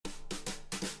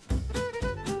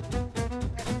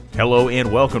Hello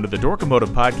and welcome to the Locomotive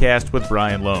Podcast with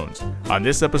Brian Loans. On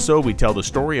this episode, we tell the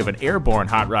story of an airborne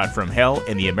hot rod from hell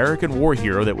and the American war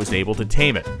hero that was able to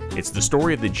tame it. It's the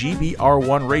story of the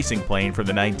GBR-1 racing plane from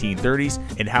the 1930s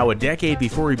and how a decade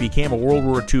before he became a World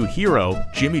War II hero,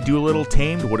 Jimmy Doolittle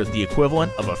tamed what is the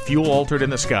equivalent of a fuel-altered in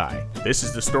the sky. This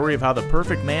is the story of how the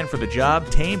perfect man for the job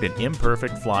tamed an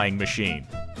imperfect flying machine.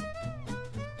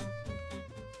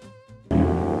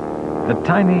 The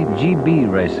tiny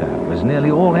GB racer was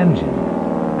nearly all engine,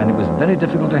 and it was very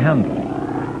difficult to handle.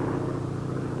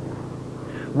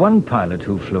 One pilot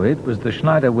who flew it was the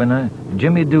Schneider winner,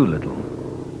 Jimmy Doolittle.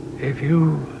 If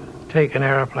you take an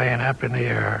airplane up in the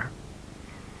air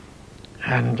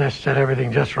and just set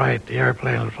everything just right, the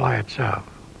airplane will fly itself.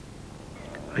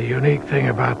 The unique thing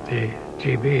about the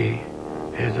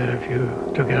GB is that if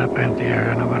you took it up in the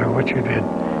air, no matter what you did,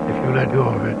 if you let go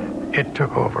of it, it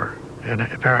took over. And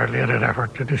apparently in an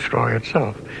effort to destroy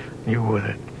itself, you with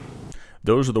it.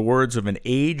 Those are the words of an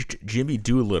aged Jimmy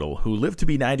Doolittle who lived to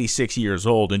be 96 years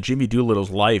old, and Jimmy Doolittle's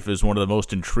life is one of the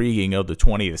most intriguing of the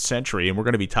 20th century, and we're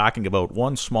going to be talking about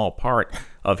one small part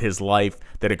of his life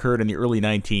that occurred in the early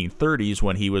 1930s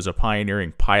when he was a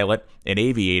pioneering pilot, an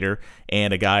aviator,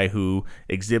 and a guy who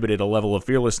exhibited a level of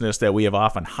fearlessness that we have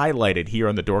often highlighted here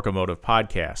on the Locomotive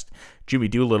Podcast. Jimmy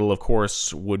Doolittle, of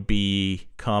course, would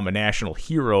become a national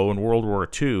hero in World War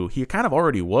II. He kind of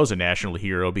already was a national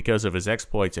hero because of his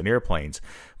exploits in airplanes,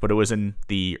 but it was in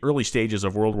the early stages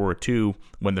of World War II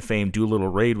when the famed Doolittle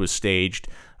raid was staged,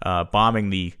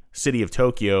 bombing the city of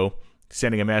Tokyo,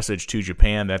 sending a message to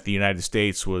Japan that the United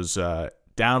States was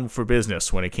down for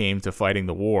business when it came to fighting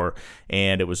the war.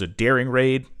 And it was a daring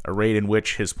raid, a raid in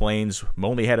which his planes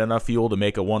only had enough fuel to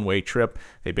make a one-way trip.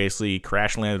 They basically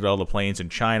crash-landed all the planes in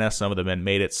China. Some of the men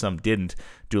made it, some didn't.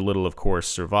 Doolittle, of course,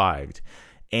 survived.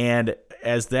 And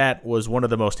as that was one of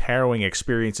the most harrowing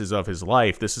experiences of his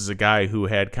life, this is a guy who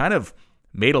had kind of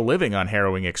made a living on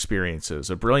harrowing experiences.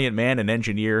 A brilliant man, an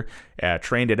engineer,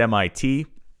 trained at MIT.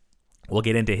 We'll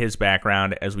get into his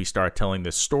background as we start telling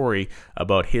this story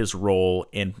about his role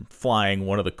in flying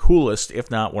one of the coolest, if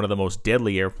not one of the most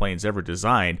deadly airplanes ever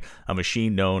designed, a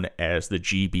machine known as the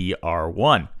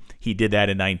GBR-1. He did that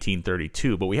in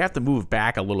 1932, but we have to move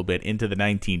back a little bit into the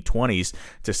 1920s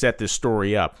to set this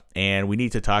story up, and we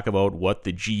need to talk about what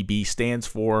the GB stands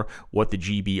for, what the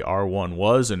GBR-1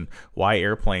 was, and why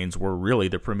airplanes were really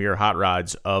the premier hot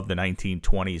rods of the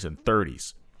 1920s and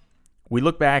 30s. We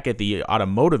look back at the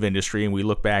automotive industry and we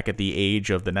look back at the age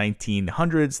of the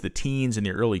 1900s, the teens, and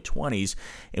the early 20s,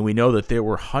 and we know that there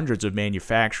were hundreds of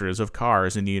manufacturers of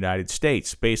cars in the United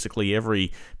States. Basically,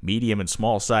 every medium and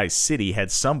small-sized city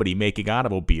had somebody making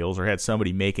automobiles or had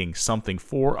somebody making something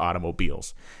for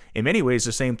automobiles. In many ways,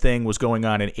 the same thing was going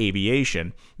on in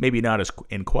aviation, maybe not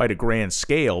in quite a grand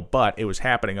scale, but it was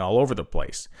happening all over the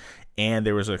place. And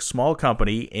there was a small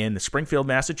company in Springfield,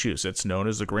 Massachusetts, known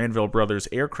as the Granville Brothers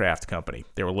Aircraft Company.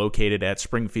 They were located at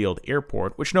Springfield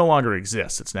Airport, which no longer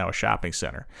exists. It's now a shopping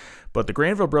center. But the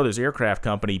Granville Brothers Aircraft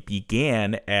Company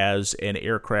began as an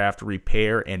aircraft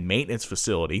repair and maintenance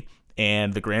facility,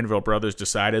 and the Granville Brothers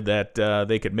decided that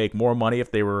they could make more money if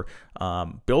they were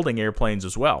building airplanes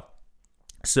as well.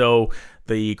 So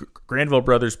the Granville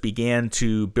Brothers began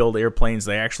to build airplanes.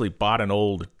 They actually bought an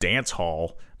old dance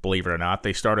hall. Believe it or not,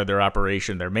 they started their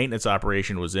operation. Their maintenance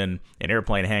operation was in an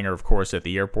airplane hangar, of course, at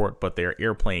the airport, but their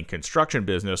airplane construction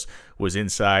business was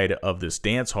inside of this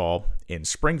dance hall in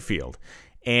Springfield.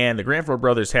 And the Granville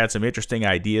Brothers had some interesting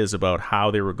ideas about how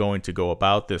they were going to go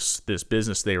about this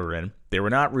business they were in. They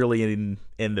were not really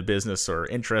in the business or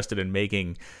interested in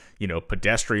making,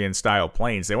 pedestrian-style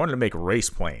planes. They wanted to make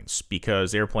race planes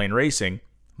because airplane racing,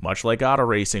 much like auto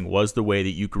racing, was the way that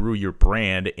you grew your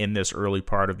brand in this early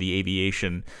part of the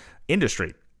aviation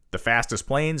industry. The fastest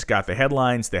planes got the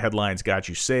headlines got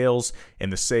you sales,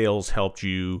 and the sales helped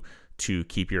you to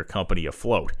keep your company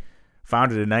afloat.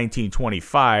 Founded in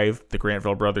 1925, the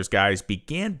Granville Brothers guys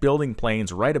began building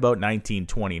planes right about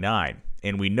 1929.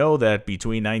 And we know that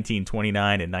between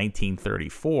 1929 and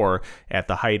 1934, at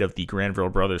the height of the Granville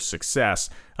Brothers' success,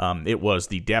 it was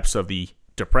the depths of the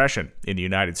Depression in the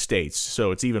United States.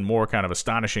 So it's even more kind of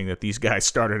astonishing that these guys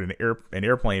started an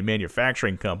airplane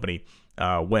manufacturing company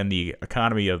when the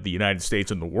economy of the United States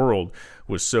and the world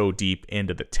was so deep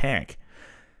into the tank.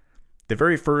 The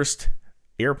very first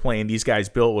airplane these guys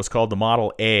built was called the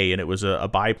Model A, and it was a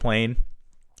biplane.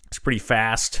 It's pretty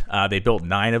fast. They built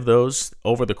 9 of those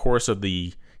over the course of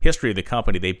the history of the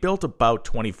company. They built about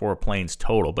 24 planes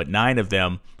total, but 9 of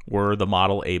them were the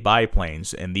Model A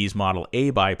biplanes, and these Model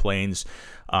A biplanes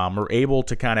were able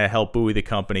to kind of help buoy the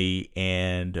company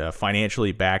and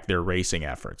financially back their racing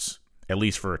efforts, at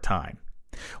least for a time.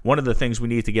 One of the things we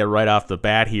need to get right off the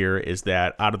bat here is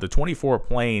that out of the 24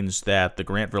 planes that the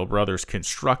Granville brothers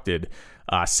constructed,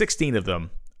 16 of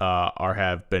them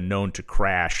have been known to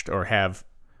crash or have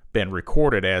been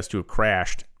recorded as to have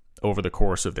crashed over the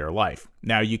course of their life.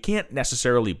 Now, you can't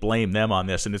necessarily blame them on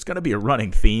this, and it's going to be a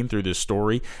running theme through this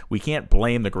story. We can't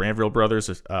blame the Granville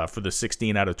brothers for the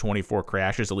 16 out of 24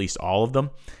 crashes, at least all of them,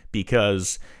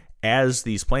 because as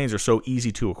these planes are so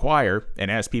easy to acquire, and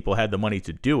as people had the money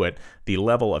to do it, the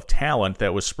level of talent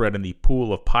that was spread in the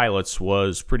pool of pilots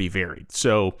was pretty varied.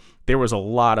 So there was a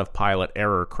lot of pilot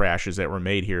error crashes that were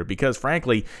made here because,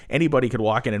 frankly, anybody could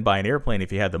walk in and buy an airplane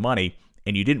if you had the money,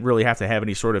 and you didn't really have to have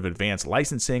any sort of advanced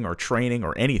licensing or training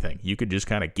or anything. You could just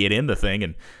kind of get in the thing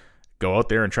and go out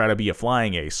there and try to be a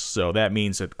flying ace. So that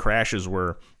means that crashes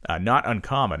were not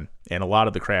uncommon, and a lot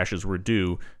of the crashes were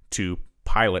due to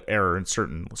pilot error and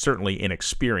certainly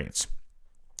inexperience.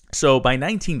 So by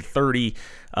 1930,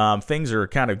 things are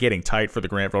kind of getting tight for the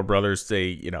Granville brothers.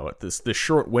 They, this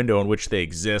short window in which they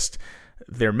exist,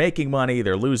 they're making money,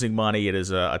 they're losing money. It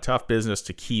is a tough business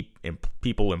to keep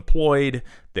people employed.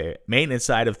 The maintenance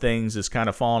side of things is kind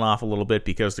of falling off a little bit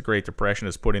because the Great Depression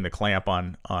is putting the clamp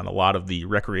on a lot of the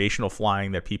recreational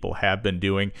flying that people have been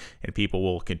doing and people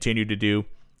will continue to do.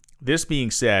 This being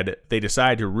said, they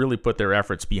decide to really put their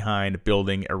efforts behind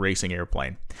building a racing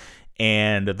airplane.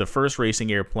 And the first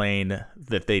racing airplane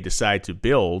that they decide to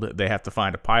build, they have to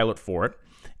find a pilot for it.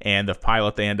 And the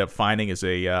pilot they end up finding is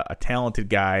a talented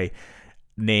guy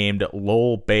named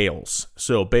Lowell Bales.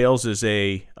 So Bales is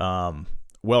a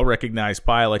well-recognized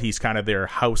pilot. He's kind of their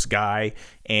house guy.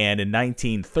 And in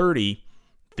 1930,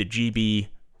 the GB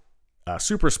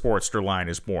Super Sportster line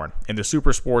is born. And the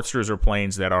Super Sportsters are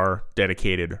planes that are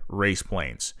dedicated race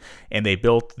planes. And they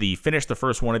finished the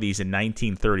first one of these in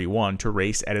 1931 to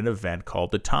race at an event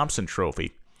called the Thompson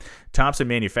Trophy. Thompson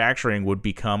Manufacturing would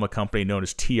become a company known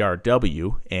as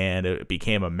TRW, and it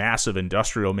became a massive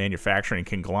industrial manufacturing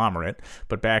conglomerate.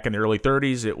 But back in the early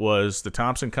 30s, it was the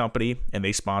Thompson Company, and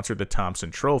they sponsored the Thompson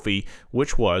Trophy,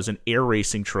 which was an air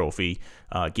racing trophy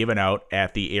given out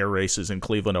at the air races in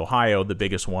Cleveland, Ohio, the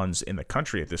biggest ones in the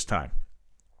country at this time.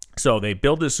 So they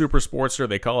build this Super Sportster.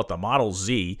 They call it the Model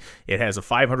Z. It has a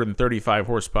 535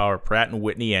 horsepower Pratt &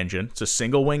 Whitney engine. It's a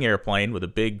single-wing airplane with a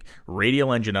big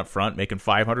radial engine up front, making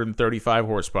 535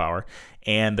 horsepower.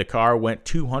 And the plane went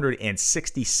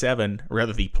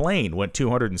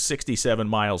 267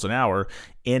 miles an hour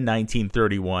in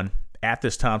 1931 at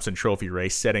this Thompson Trophy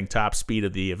race, setting top speed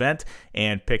of the event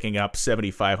and picking up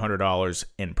 $7,500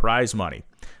 in prize money.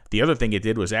 The other thing it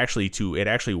did was it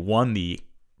actually won the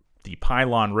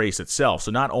pylon race itself.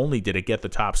 So not only did it get the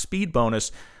top speed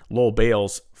bonus, Lowell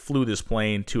Bales flew this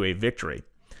plane to a victory.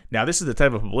 Now, this is the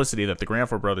type of publicity that the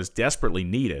Granville brothers desperately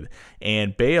needed,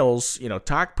 and Bales,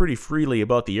 talked pretty freely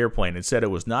about the airplane and said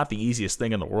it was not the easiest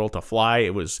thing in the world to fly.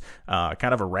 It was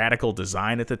kind of a radical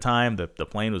design at the time. The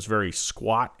plane was very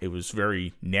squat. It was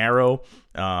very narrow.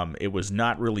 It was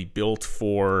not really built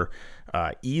for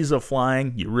ease of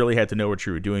flying. You really had to know what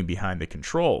you were doing behind the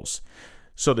controls.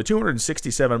 So the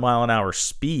 267-mile-an-hour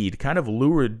speed kind of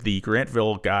lured the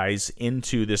Granville guys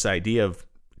into this idea of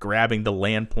grabbing the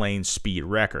land plane speed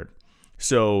record.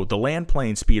 So the land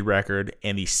plane speed record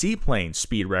and the seaplane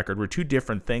speed record were two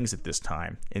different things at this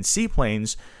time. And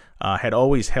seaplanes had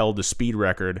always held the speed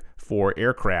record for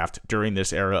aircraft during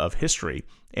this era of history.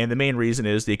 And the main reason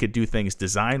is they could do things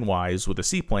design-wise with a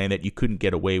seaplane that you couldn't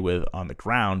get away with on the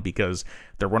ground because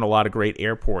there weren't a lot of great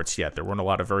airports yet. There weren't a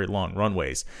lot of very long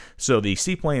runways. So the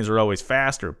seaplanes are always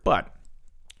faster, but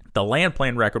the land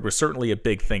plane record was certainly a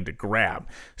big thing to grab.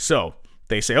 So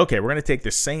they say, okay, we're going to take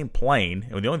this same plane,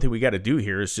 and the only thing we got to do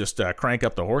here is just crank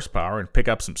up the horsepower and pick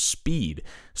up some speed.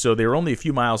 So they were only a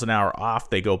few miles an hour off.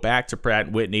 They go back to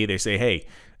Pratt & Whitney. They say, hey,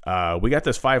 we got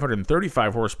this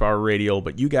 535 horsepower radial,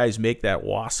 but you guys make that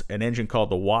an engine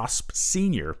called the Wasp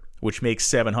Senior, which makes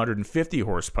 750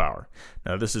 horsepower.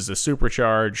 Now, this is a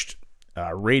supercharged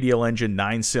radial engine,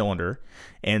 9-cylinder,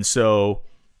 and so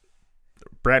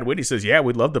Pratt & Whitney says, yeah,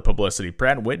 we'd love the publicity.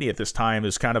 Pratt & Whitney at this time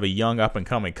is kind of a young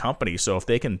up-and-coming company, so if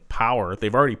they can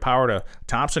they've already powered a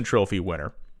Thompson Trophy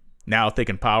winner. Now, if they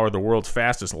can power the world's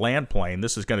fastest land plane,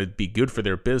 this is going to be good for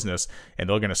their business, and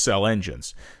they're going to sell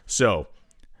engines. So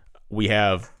we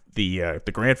have the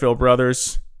Granville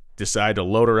brothers decide to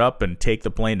load her up and take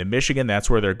the plane to Michigan. That's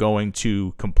where they're going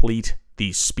to complete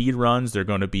these speed runs. They're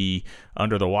going to be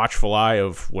under the watchful eye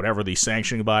of whatever the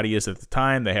sanctioning body is at the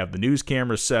time. They have the news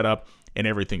cameras set up, and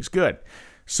everything's good.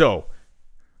 So,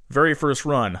 very first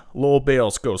run, Lowell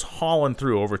Bales goes hauling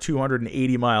through over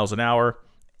 280 miles an hour,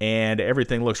 and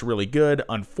everything looks really good.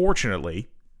 Unfortunately,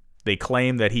 They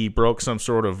claim that he broke some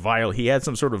sort of he had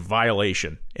some sort of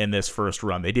violation in this first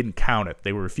run. They didn't count it.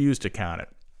 They refused to count it.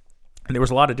 And there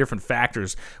was a lot of different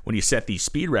factors when you set these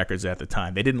speed records at the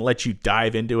time. They didn't let you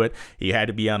dive into it. You had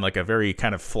to be on like a very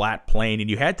kind of flat plane, and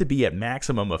you had to be at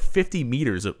maximum of 50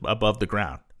 meters above the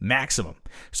ground. Maximum.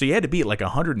 So you had to be at like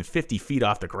 150 feet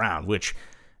off the ground, which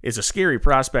is a scary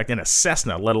prospect in a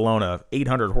Cessna, let alone a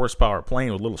 800 horsepower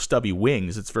plane with little stubby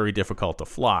wings. It's very difficult to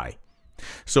fly.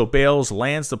 So Bales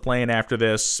lands the plane after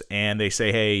this, and they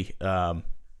say, hey,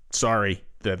 sorry,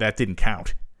 that didn't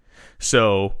count.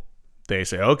 So they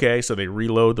say, okay, so they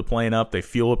reload the plane up, they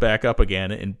fuel it back up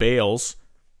again, and Bales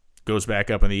goes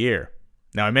back up in the air.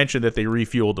 Now, I mentioned that they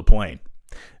refueled the plane.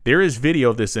 There is video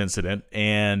of this incident,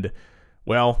 and,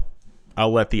 well,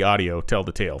 I'll let the audio tell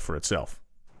the tale for itself.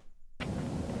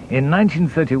 In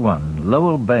 1931,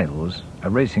 Lowell Bales, a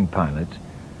racing pilot,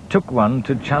 took one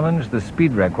to challenge the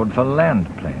speed record for land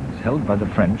planes held by the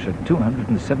French at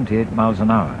 278 miles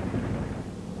an hour.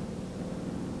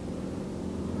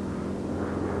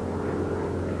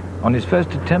 On his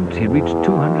first attempt, he reached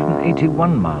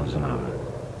 281 miles an hour,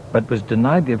 but was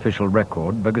denied the official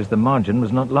record because the margin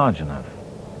was not large enough.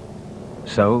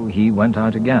 So he went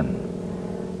out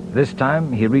again. This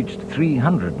time, he reached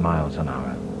 300 miles an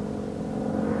hour.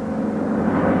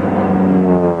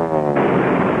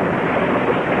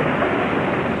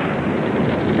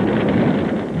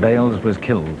 Bales was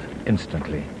killed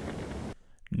instantly.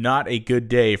 Not a good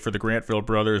day for the Grantville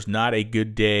brothers. Not a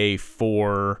good day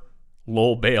for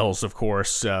Lowell Bales, of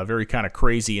course. Very kind of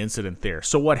crazy incident there.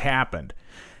 So what happened?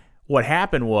 What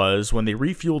happened was when they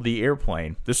refueled the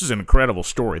airplane, this is an incredible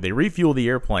story. They refueled the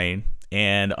airplane,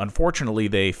 and unfortunately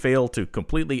they failed to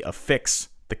completely affix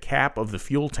the cap of the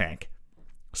fuel tank.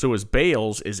 So as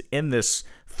Bales is in this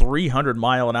 300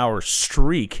 mile an hour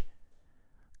streak,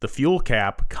 the fuel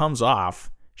cap comes off,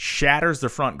 shatters the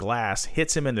front glass,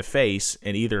 hits him in the face,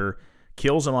 and either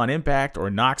kills him on impact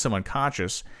or knocks him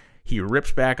unconscious. He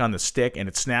rips back on the stick, and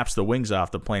it snaps the wings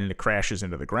off the plane, and it crashes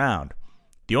into the ground.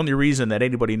 The only reason that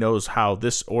anybody knows how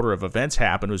this order of events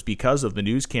happened was because of the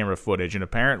news camera footage, and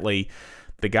apparently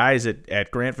the guys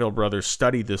at Grantville Brothers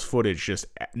studied this footage just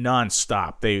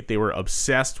nonstop. They were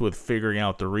obsessed with figuring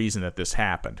out the reason that this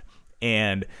happened.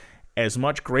 And as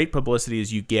much great publicity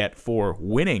as you get for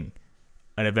winning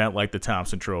an event like the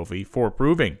Thompson Trophy, for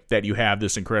proving that you have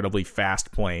this incredibly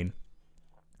fast plane,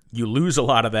 you lose a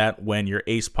lot of that when your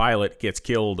ace pilot gets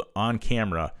killed on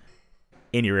camera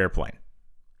in your airplane.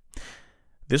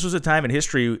 This was a time in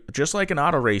history, just like in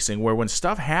auto racing, where when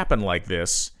stuff happened like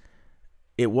this,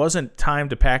 it wasn't time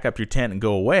to pack up your tent and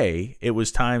go away. It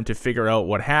was time to figure out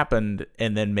what happened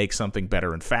and then make something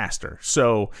better and faster.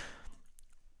 So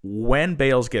when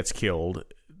Bales gets killed,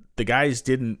 the guys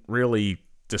didn't really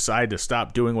decide to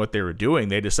stop doing what they were doing.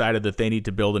 They decided that they need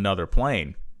to build another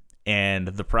plane. And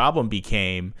the problem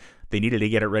became they needed to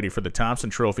get it ready for the Thompson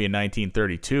Trophy in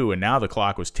 1932, and now the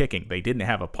clock was ticking. They didn't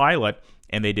have a pilot,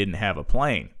 and they didn't have a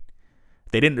plane.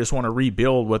 They didn't just want to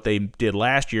rebuild what they did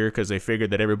last year because they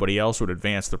figured that everybody else would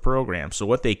advance the program. So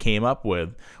what they came up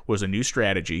with was a new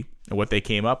strategy, and what they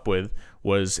came up with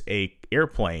was a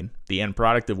airplane, the end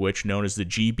product of which, known as the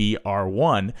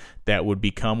GBR-1, that would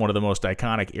become one of the most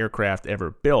iconic aircraft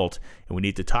ever built. And we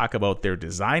need to talk about their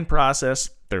design process,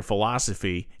 their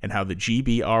philosophy, and how the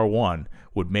GBR-1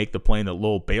 would make the plane that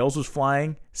Lowell Bales was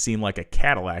flying seem like a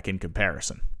Cadillac in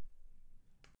comparison.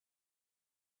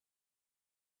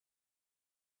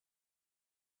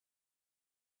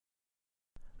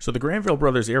 So the Granville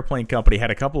Brothers Airplane Company had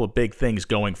a couple of big things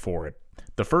going for it.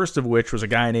 The first of which was a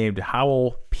guy named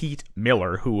Howell Pete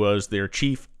Miller, who was their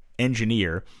chief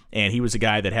engineer, and he was a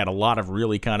guy that had a lot of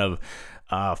really kind of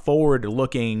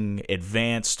forward-looking,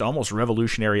 advanced, almost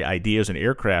revolutionary ideas in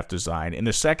aircraft design. And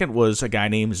the second was a guy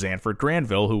named Zanford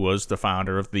Granville, who was the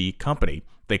founder of the company.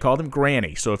 They called him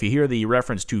Granny. So if you hear the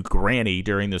reference to Granny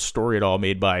during this story at all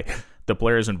made by the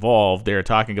players involved, they're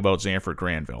talking about Zanford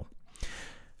Granville.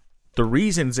 The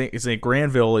reason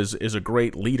Granville is a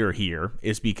great leader here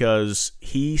is because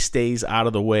he stays out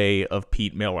of the way of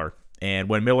Pete Miller. And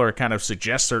when Miller kind of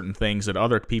suggests certain things that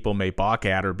other people may balk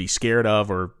at or be scared of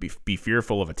or be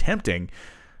fearful of attempting,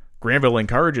 Granville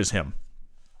encourages him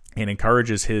and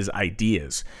encourages his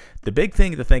ideas. The big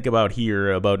thing to think about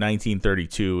here about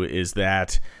 1932 is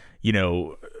that,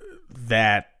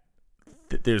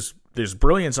 there's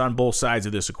brilliance on both sides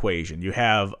of this equation. You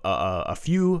have a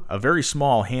very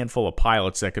small handful of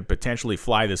pilots that could potentially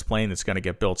fly this plane that's going to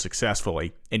get built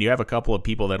successfully, and you have a couple of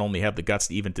people that only have the guts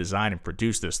to even design and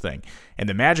produce this thing. And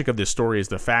the magic of this story is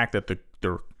the fact that the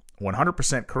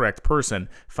 100% correct person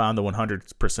found the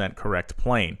 100% correct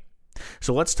plane.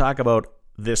 So let's talk about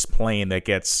this plane that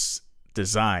gets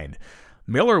designed.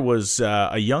 Miller was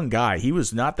a young guy. He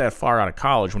was not that far out of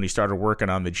college when he started working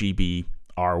on the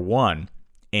GBR1.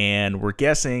 And we're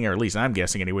guessing, or at least I'm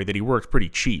guessing anyway, that he worked pretty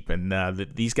cheap. And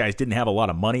these guys didn't have a lot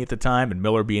of money at the time. And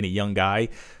Miller, being a young guy,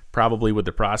 probably with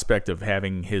the prospect of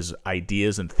having his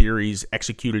ideas and theories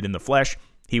executed in the flesh,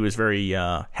 he was very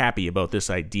happy about this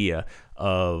idea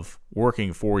of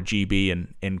working for GB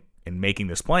and making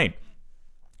this plane.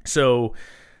 So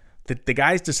the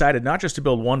guys decided not just to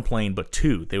build one plane, but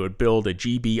two. They would build a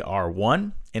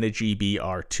GBR1 and a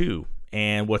GBR2.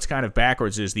 And what's kind of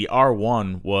backwards is the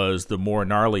R1 was the more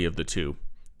gnarly of the two.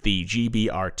 The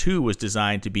GBR2 was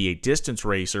designed to be a distance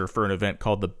racer for an event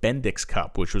called the Bendix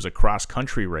Cup, which was a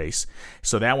cross-country race.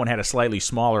 So that one had a slightly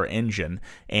smaller engine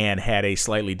and had a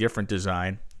slightly different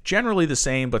design. Generally the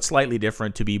same, but slightly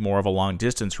different to be more of a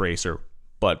long-distance racer.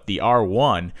 But the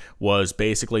R1 was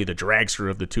basically the dragster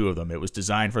of the two of them. It was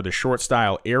designed for the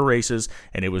short-style air races,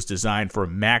 and it was designed for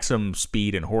maximum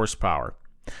speed and horsepower.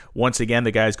 Once again,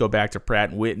 the guys go back to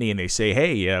Pratt & Whitney, and they say,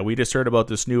 hey, we just heard about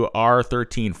this new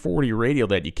R1340 radial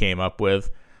that you came up with.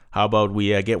 How about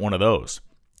we get one of those?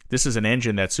 This is an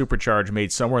engine that supercharged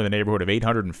made somewhere in the neighborhood of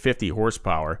 850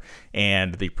 horsepower,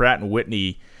 and the Pratt &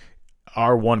 Whitney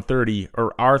R130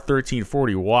 or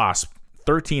R1340 Wasp,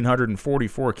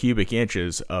 1,344 cubic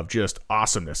inches of just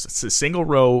awesomeness. It's a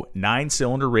single-row,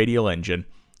 9-cylinder radial engine.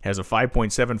 Has a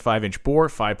 5.75-inch bore,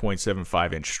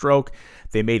 5.75-inch stroke.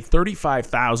 They made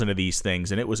 35,000 of these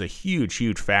things, and it was a huge,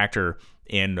 huge factor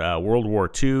in World War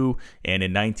II and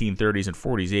in 1930s and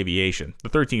 40s aviation. The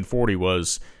 1340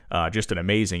 was just an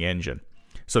amazing engine.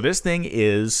 So this thing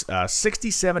is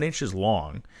 67 inches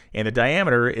long, and the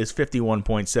diameter is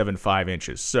 51.75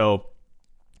 inches. So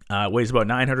it weighs about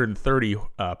 930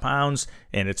 pounds,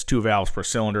 and it's 2 valves per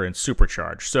cylinder and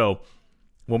supercharged. So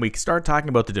when we start talking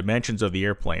about the dimensions of the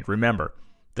airplane, remember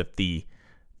that the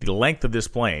length of this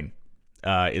plane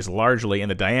is largely, and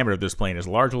the diameter of this plane is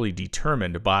largely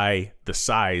determined by the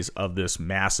size of this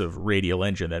massive radial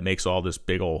engine that makes all this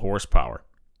big old horsepower.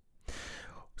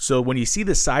 So when you see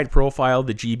the side profile of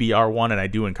the GBR1, and I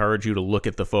do encourage you to look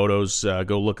at the photos,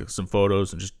 go look at some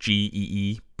photos and just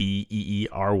GEEBEER1,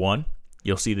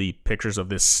 you'll see the pictures of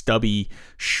this stubby,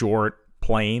 short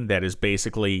plane that is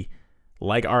basically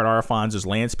like Art Arfon's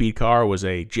land speed car was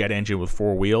a jet engine with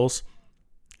 4 wheels.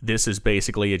 This is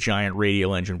basically a giant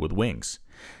radial engine with wings.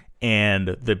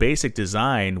 And the basic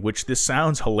design, which this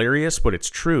sounds hilarious, but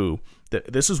it's true,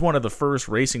 this is one of the first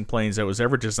racing planes that was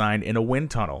ever designed in a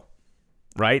wind tunnel,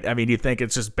 right? I mean, you think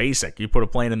it's just basic. You put a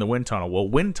plane in the wind tunnel. Well,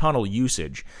 wind tunnel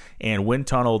usage and wind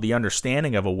tunnel, the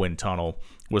understanding of a wind tunnel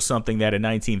was something that in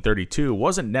 1932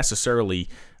 wasn't necessarily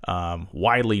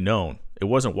widely known. It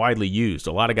wasn't widely used.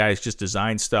 A lot of guys just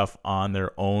designed stuff on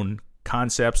their own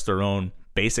concepts, their own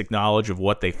basic knowledge of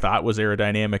what they thought was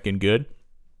aerodynamic and good.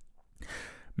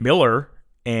 Miller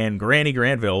and Granny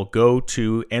Granville go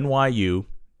to NYU,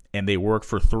 and they work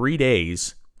for 3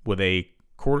 days with a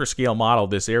quarter-scale model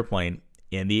of this airplane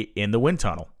in the wind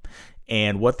tunnel.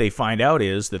 And what they find out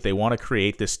is that they want to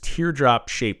create this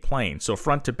teardrop-shaped plane. So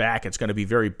front to back, it's going to be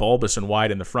very bulbous and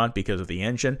wide in the front because of the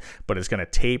engine, but it's going to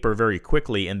taper very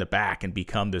quickly in the back and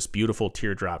become this beautiful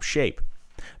teardrop shape.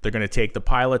 They're going to take the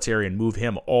pilot's area and move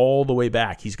him all the way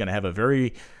back. He's going to have a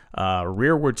very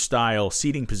rearward-style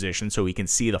seating position so he can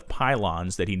see the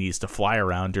pylons that he needs to fly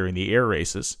around during the air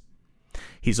races.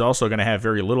 He's also going to have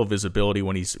very little visibility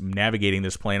when he's navigating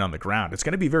this plane on the ground. It's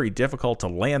going to be very difficult to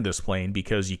land this plane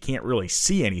because you can't really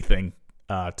see anything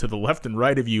to the left and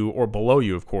right of you or below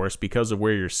you, of course, because of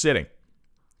where you're sitting.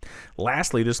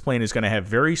 Lastly, this plane is going to have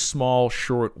very small,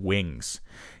 short wings.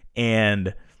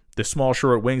 And the small,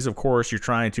 short wings, of course, you're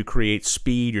trying to create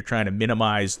speed. You're trying to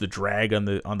minimize the drag on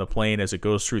the plane as it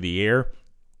goes through the air.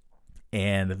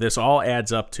 And this all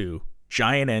adds up to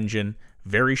giant engine,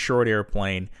 very short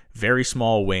airplane, very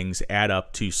small wings, add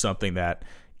up to something that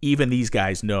even these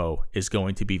guys know is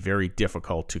going to be very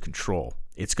difficult to control.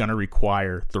 It's going to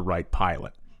require the right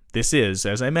pilot. This is,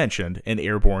 as I mentioned, an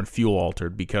airborne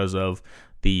fuel-altered because of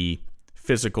the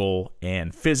physical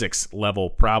and physics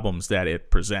level problems that it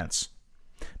presents.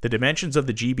 The dimensions of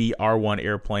the GBR1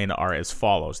 airplane are as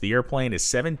follows. The airplane is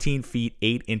 17 feet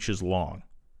 8 inches long.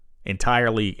 Entire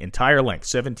length,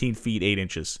 17 feet 8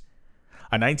 inches.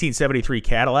 A 1973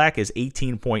 Cadillac is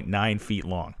 18.9 feet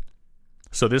long.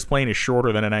 So this plane is shorter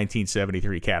than a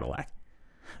 1973 Cadillac.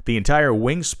 The entire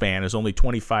wingspan is only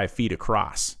 25 feet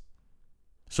across.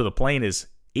 So the plane is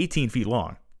 18 feet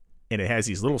long, and it has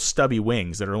these little stubby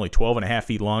wings that are only 12.5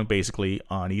 feet long, basically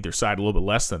on either side, a little bit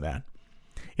less than that.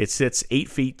 It sits 8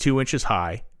 feet 2 inches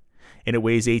high, and it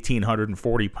weighs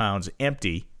 1,840 pounds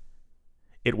empty.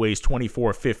 It weighs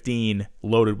 2415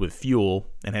 loaded with fuel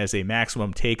and has a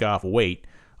maximum takeoff weight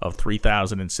of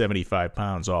 3,075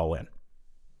 pounds all in.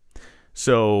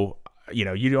 So,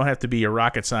 you don't have to be a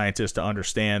rocket scientist to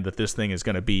understand that this thing is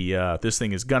going to be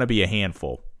a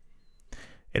handful.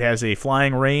 It has a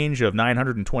flying range of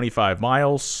 925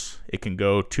 miles. It can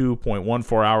go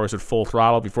 2.14 hours at full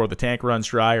throttle before the tank runs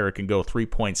dry, or it can go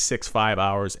 3.65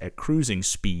 hours at cruising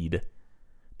speed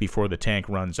before the tank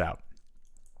runs out.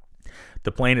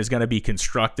 The plane is going to be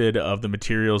constructed of the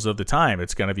materials of the time.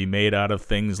 It's going to be made out of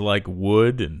things like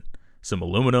wood and some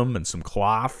aluminum and some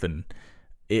cloth, and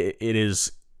it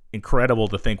is incredible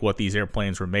to think what these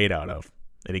airplanes were made out of.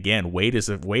 And again, weight is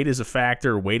a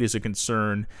factor, weight is a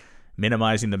concern.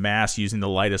 Minimizing the mass using the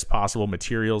lightest possible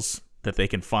materials that they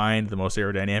can find, the most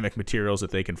aerodynamic materials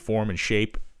that they can form and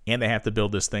shape, and they have to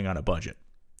build this thing on a budget.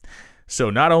 So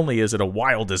not only is it a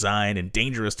wild design and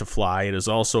dangerous to fly, it is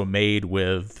also made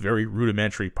with very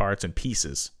rudimentary parts and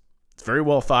pieces. It's very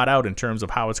well thought out in terms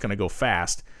of how it's going to go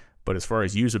fast, but as far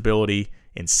as usability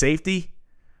and safety,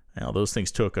 those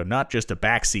things took not just a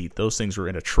backseat, those things were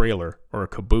in a trailer or a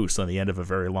caboose on the end of a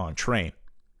very long train.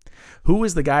 Who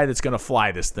is the guy that's going to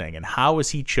fly this thing, and how is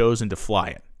he chosen to fly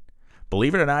it?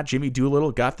 Believe it or not, Jimmy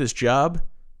Doolittle got this job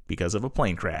because of a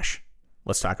plane crash.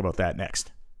 Let's talk about that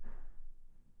next.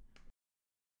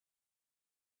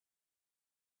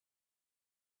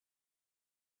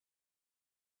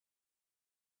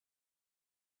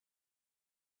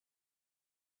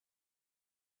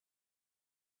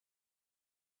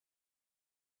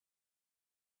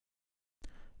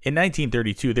 In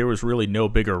 1932, there was really no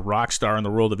bigger rock star in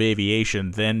the world of aviation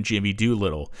than Jimmy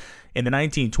Doolittle. In the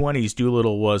 1920s,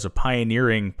 Doolittle was a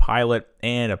pioneering pilot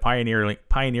and a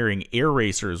pioneering air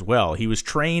racer as well. He was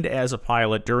trained as a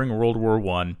pilot during World War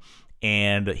I,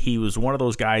 and he was one of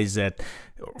those guys that,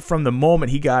 from the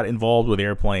moment he got involved with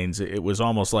airplanes, it was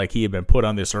almost like he had been put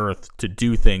on this earth to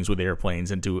do things with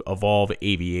airplanes and to evolve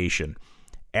aviation.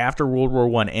 After World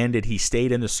War I ended, he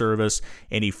stayed in the service,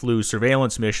 and he flew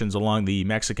surveillance missions along the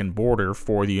Mexican border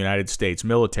for the United States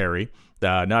military.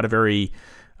 Not a very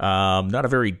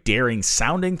daring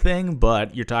sounding thing,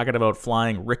 but you're talking about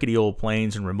flying rickety old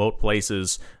planes in remote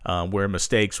places where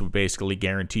mistakes would basically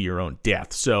guarantee your own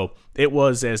death. So it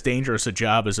was as dangerous a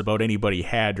job as about anybody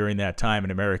had during that time in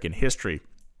American history.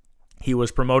 He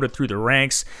was promoted through the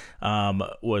ranks,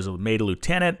 was made a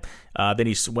lieutenant. Then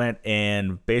he went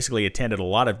and basically attended a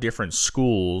lot of different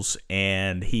schools,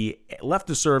 and he left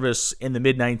the service in the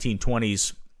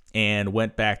mid-1920s and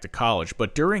went back to college.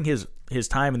 But during his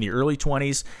time in the early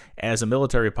 20s as a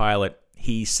military pilot,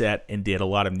 he set and did a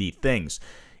lot of neat things.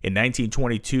 In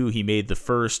 1922, he made the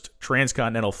first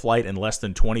transcontinental flight in less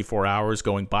than 24 hours,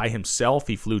 going by himself.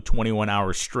 He flew 21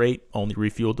 hours straight, only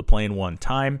refueled the plane one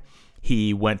time.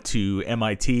 He went to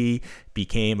MIT,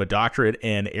 became a doctorate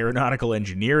in aeronautical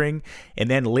engineering, and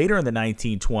then later in the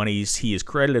 1920s, he is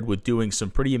credited with doing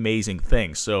some pretty amazing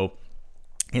things. So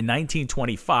in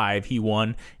 1925, he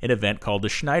won an event called the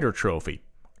Schneider Trophy.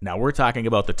 Now, we're talking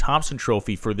about the Thompson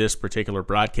Trophy for this particular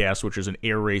broadcast, which is an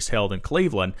air race held in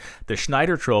Cleveland. The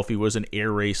Schneider Trophy was an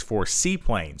air race for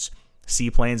seaplanes.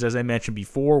 Seaplanes, as I mentioned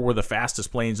before, were the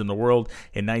fastest planes in the world.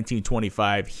 In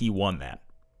 1925, he won that.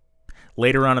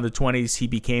 Later on in the 20s, he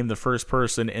became the first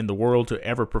person in the world to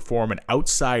ever perform an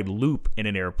outside loop in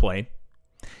an airplane.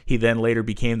 He then later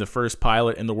became the first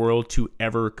pilot in the world to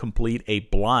ever complete a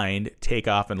blind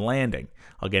takeoff and landing.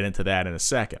 I'll get into that in a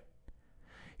second.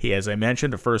 He, as I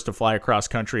mentioned, the first to fly across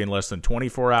country in less than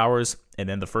 24 hours, and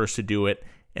then the first to do it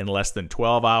in less than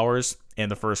 12 hours,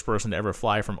 and the first person to ever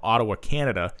fly from Ottawa,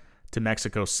 Canada to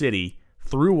Mexico City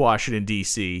through Washington,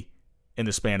 D.C. in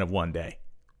the span of one day.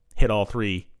 Hit all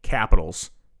three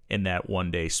capitals in that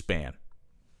one-day span.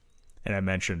 And I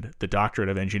mentioned the doctorate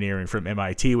of engineering from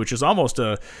MIT, which is almost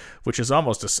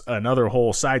another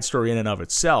whole side story in and of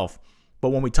itself. But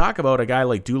when we talk about a guy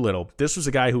like Doolittle, this was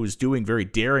a guy who was doing very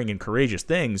daring and courageous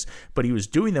things, but he was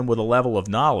doing them with a level of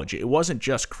knowledge. It wasn't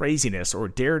just craziness or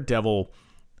daredevil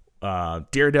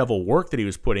work that he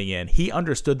was putting in. He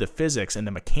understood the physics and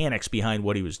the mechanics behind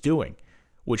what he was doing,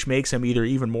 which makes him either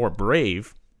even more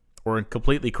brave or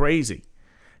completely crazy.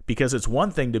 Because it's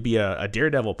one thing to be a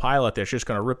daredevil pilot that's just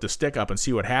going to rip the stick up and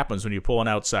see what happens when you pull an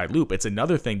outside loop. It's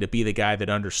another thing to be the guy that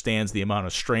understands the amount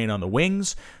of strain on the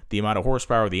wings, the amount of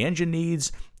horsepower the engine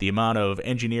needs, the amount of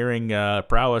engineering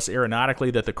prowess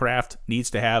aeronautically that the craft needs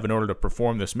to have in order to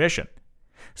perform this mission.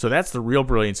 So that's the real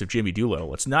brilliance of Jimmy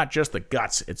Doolittle. It's not just the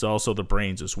guts, it's also the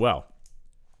brains as well.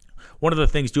 One of the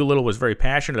things Doolittle was very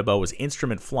passionate about was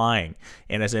instrument flying.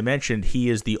 And as I mentioned, he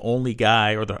is the only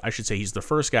guy, he's the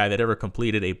first guy that ever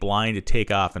completed a blind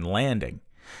takeoff and landing.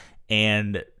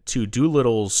 And to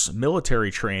Doolittle's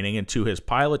military training and to his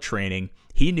pilot training,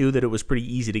 he knew that it was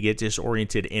pretty easy to get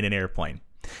disoriented in an airplane.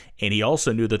 And he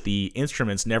also knew that the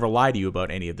instruments never lie to you about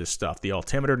any of this stuff. The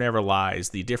altimeter never lies.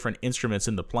 The different instruments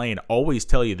in the plane always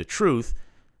tell you the truth,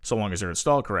 so long as they're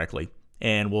installed correctly,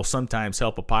 and will sometimes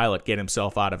help a pilot get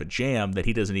himself out of a jam that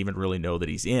he doesn't even really know that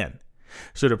he's in.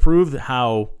 So to prove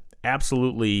how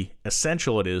absolutely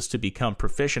essential it is to become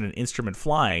proficient in instrument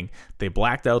flying, they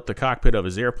blacked out the cockpit of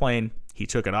his airplane, he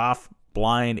took it off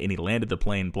blind, and he landed the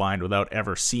plane blind without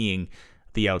ever seeing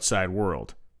the outside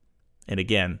world. And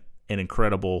again, an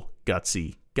incredible,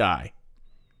 gutsy guy.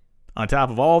 On top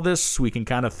of all this, we can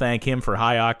kind of thank him for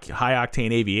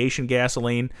high-octane aviation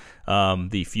gasoline,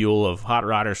 the fuel of hot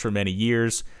rodders for many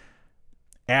years.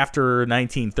 After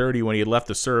 1930, when he had left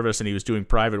the service and he was doing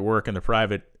private work in the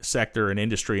private sector and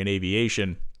industry and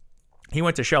aviation, he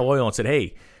went to Shell Oil and said,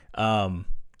 hey,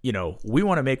 we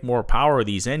want to make more power of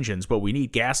these engines, but we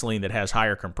need gasoline that has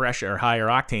higher compression or higher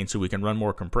octane so we can run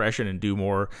more compression and do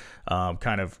more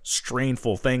kind of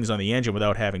strainful things on the engine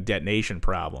without having detonation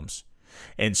problems.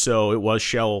 And so it was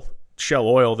Shell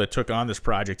Oil that took on this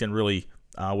project and really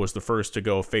was the first to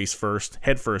go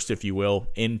head first, if you will,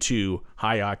 into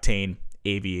high-octane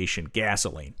aviation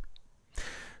gasoline.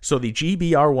 So the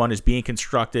GBR-1 is being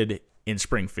constructed in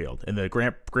Springfield, and the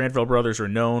Granville brothers are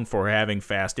known for having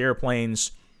fast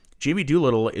airplanes. Jimmy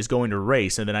Doolittle is going to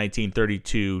race in the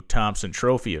 1932 Thompson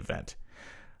Trophy event.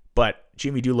 But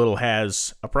Jimmy Doolittle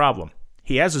has a problem.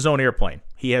 He has his own airplane.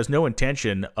 He has no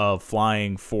intention of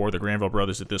flying for the Granville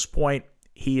brothers at this point.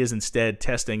 He is instead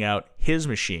testing out his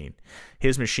machine.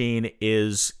 His machine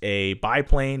is a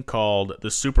biplane called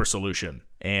the Super Solution,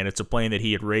 and it's a plane that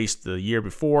he had raced the year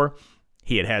before.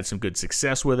 He had had some good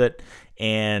success with it,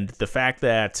 and the fact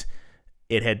that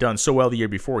it had done so well the year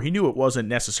before, he knew it wasn't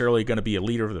necessarily going to be a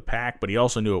leader of the pack, but he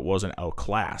also knew it wasn't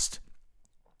outclassed.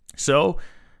 So,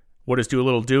 what does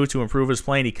Doolittle do to improve his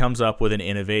plane? He comes up with an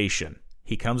innovation.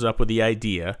 He comes up with the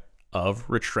idea of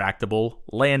retractable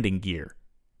landing gear.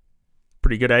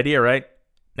 Pretty good idea, right?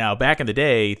 Now, back in the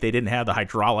day, they didn't have the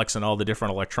hydraulics and all the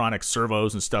different electronic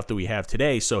servos and stuff that we have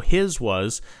today, so his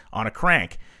was on a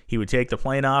crank. He would take the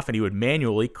plane off and he would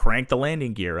manually crank the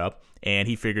landing gear up, and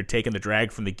he figured taking the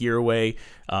drag from the gear away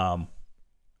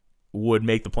would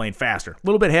make the plane faster. A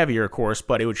little bit heavier, of course,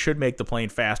 but it should make the plane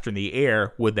faster in the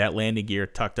air with that landing gear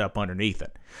tucked up underneath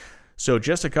it. So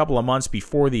just a couple of months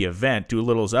before the event,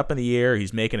 Doolittle's up in the air,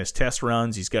 he's making his test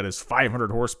runs, he's got his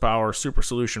 500 horsepower Super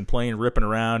Solution plane ripping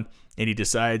around, and he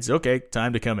decides, okay,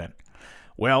 time to come in.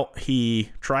 Well, he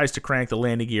tries to crank the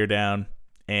landing gear down,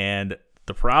 and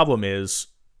the problem is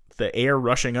the air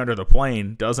rushing under the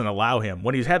plane doesn't allow him.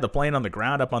 When he's had the plane on the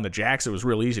ground up on the jacks, it was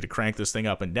real easy to crank this thing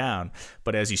up and down,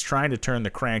 but as he's trying to turn the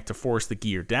crank to force the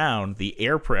gear down, the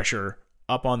air pressure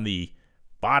up on the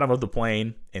bottom of the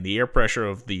plane and the air pressure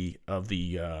of the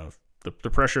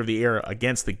pressure of the air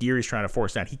against the gear he's trying to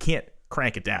force down, he can't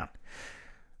crank it down.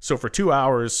 So for 2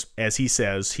 hours, as he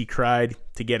says, he tried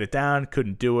to get it down,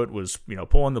 couldn't do it, was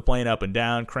pulling the plane up and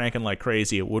down, cranking like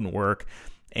crazy, it wouldn't work.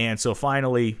 And so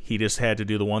finally, he just had to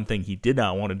do the one thing he did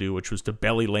not want to do, which was to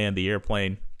belly land the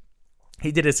airplane.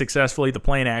 He did it successfully. The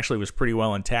plane actually was pretty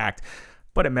well intact,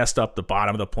 but it messed up the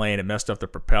bottom of the plane, it messed up the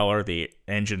propeller, the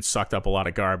engine sucked up a lot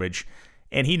of garbage.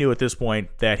 And he knew at this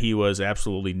point that he was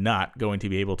absolutely not going to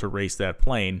be able to race that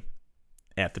plane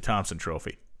at the Thompson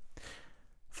Trophy.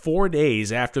 4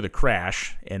 days after the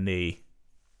crash, and the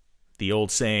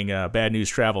old saying, bad news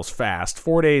travels fast,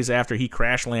 4 days after he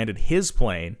crash landed his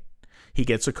plane, he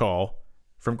gets a call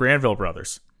from Granville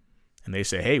Brothers. And they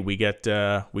say, hey, we got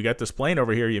this plane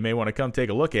over here you may want to come take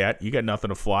a look at. You got nothing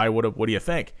to fly. What do you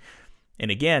think? And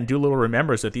again, Doolittle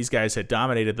remembers that these guys had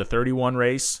dominated the 31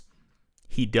 race.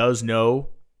 He does know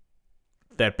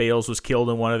that Bales was killed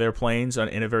in one of their planes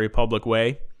in a very public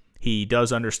way. He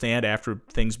does understand, after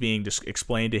things being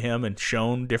explained to him and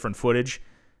shown different footage,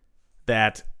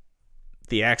 that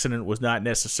the accident was not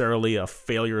necessarily a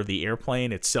failure of the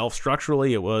airplane itself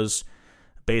structurally. It was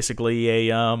basically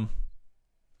a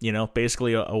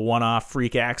one-off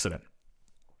freak accident.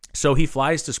 So he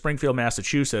flies to Springfield,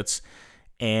 Massachusetts,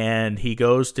 and he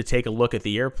goes to take a look at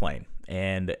the airplane.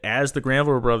 And as the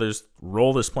Granville brothers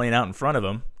roll this plane out in front of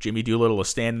him, Jimmy Doolittle is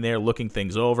standing there looking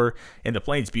things over, and the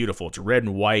plane's beautiful. It's red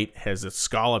and white, has a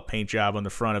scallop paint job on the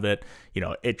front of it.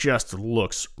 It just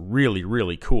looks really,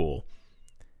 really cool.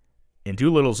 And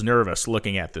Doolittle's nervous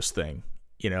looking at this thing.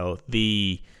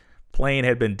 The plane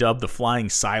had been dubbed the Flying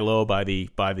Silo by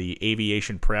the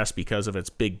aviation press because of its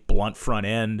big blunt front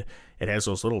end. It has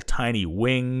those little tiny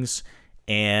wings,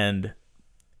 and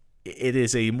it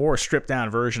is a more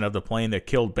stripped-down version of the plane that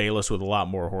killed Bayless with a lot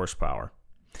more horsepower.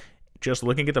 just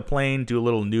looking at the plane,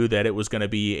 Doolittle knew that it was going to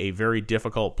be a very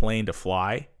difficult plane to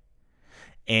fly.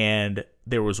 And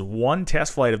there was one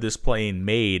test flight of this plane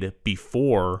made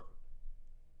before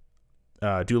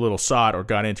Doolittle saw it or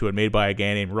got into it, made by a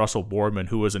guy named Russell Boardman,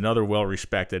 who was another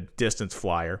well-respected distance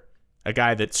flyer. A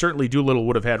guy that certainly Doolittle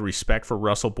would have had respect for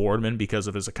Russell Boardman because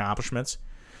of his accomplishments.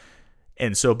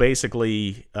 And so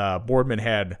basically, Boardman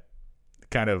had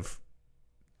kind of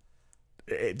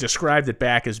described it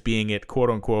back as being it,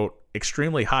 quote-unquote,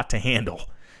 extremely hot to handle.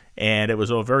 And it was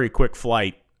a very quick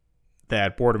flight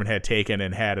that Boardman had taken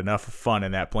and had enough fun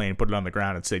in that plane, put it on the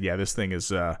ground and said, yeah, this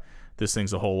thing's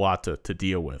a whole lot to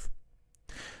deal with.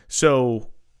 So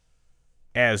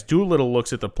as Doolittle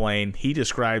looks at the plane, he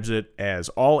describes it as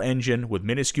all engine with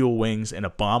minuscule wings and a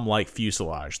bomb-like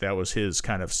fuselage. That was his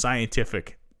kind of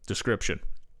scientific description.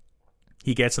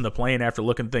 He gets in the plane after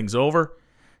looking things over,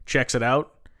 checks it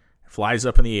out, flies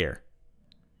up in the air.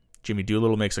 Jimmy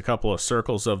Doolittle makes a couple of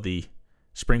circles of the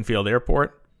Springfield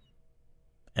airport,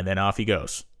 and then off he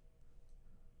goes.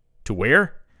 To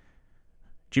where?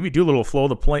 Jimmy Doolittle flew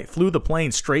the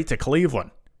plane straight to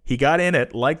Cleveland. He got in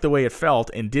it, liked the way it felt,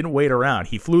 and didn't wait around.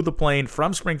 He flew the plane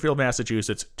from Springfield,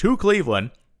 Massachusetts to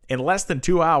Cleveland in less than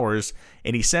 2 hours,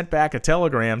 and he sent back a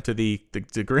telegram to the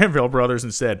Granville brothers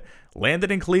and said,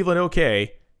 landed in Cleveland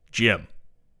okay, Jim.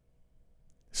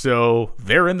 So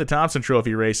they're in the Thompson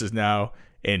Trophy races now,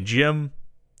 and Jim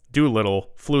Doolittle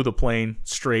flew the plane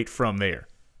straight from there.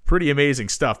 Pretty amazing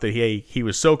stuff that he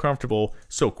was so comfortable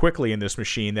so quickly in this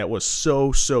machine that was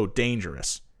so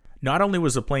dangerous. Not only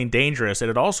was the plane dangerous, it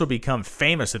had also become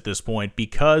famous at this point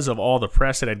because of all the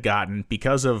press it had gotten,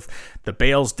 because of the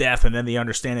Bale's death and then the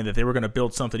understanding that they were going to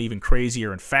build something even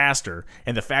crazier and faster,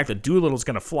 and the fact that Doolittle's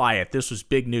going to fly it. This was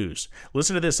big news.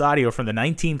 Listen to this audio from the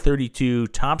 1932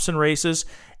 Thompson races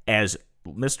as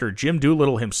Mr. Jim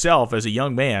Doolittle himself, as a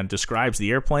young man, describes the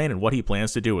airplane and what he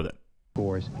plans to do with it.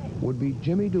 Course would be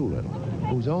Jimmy Doolittle,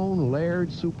 whose own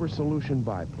Laird Super Solution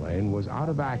biplane was out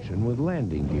of action with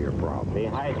landing gear problems. The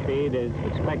high speed is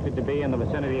expected to be in the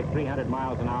vicinity of 300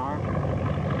 miles an hour.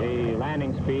 The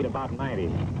landing speed about 90.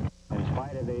 In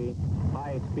spite of the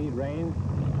high speed range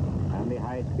and the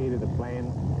high speed of the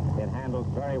plane, it handles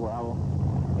very well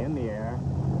in the air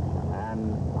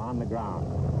and on the ground.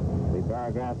 The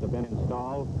barographs have been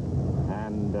installed,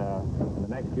 and in the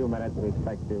next few minutes we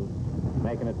expect to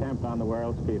make an attempt on the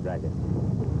world speed record.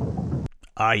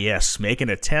 Ah, yes, make an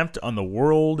attempt on the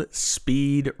world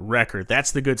speed record.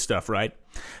 That's the good stuff, right?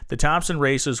 The Thompson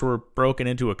races were broken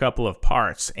into a couple of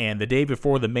parts, and the day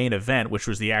before the main event, which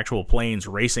was the actual planes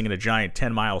racing in a giant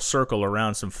 10-mile circle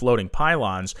around some floating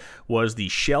pylons, was the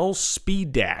Shell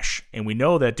Speed Dash. And we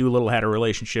know that Doolittle had a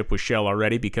relationship with Shell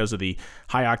already because of the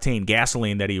high-octane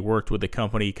gasoline that he worked with the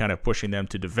company kind of pushing them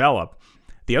to develop.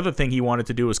 The other thing he wanted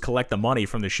to do was collect the money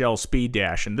from the Shell Speed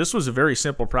Dash, and this was a very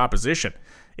simple proposition.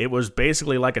 It was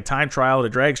basically like a time trial at a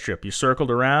drag strip. You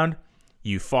circled around,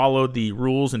 you followed the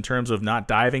rules in terms of not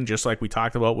diving, just like we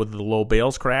talked about with the low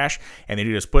bales crash, and then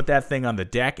you just put that thing on the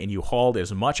deck and you hauled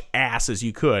as much ass as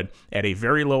you could at a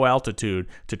very low altitude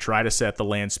to try to set the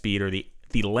land speed or the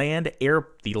land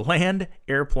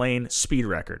airplane speed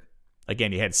record.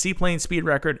 Again, you had seaplane speed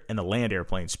record and the land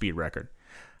airplane speed record.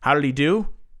 How did he do?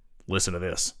 Listen to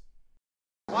this.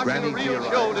 Watching a real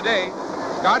show today,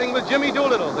 starting with Jimmy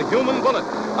Doolittle, the human bullet.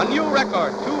 A new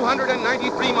record,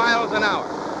 293 miles an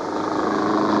hour.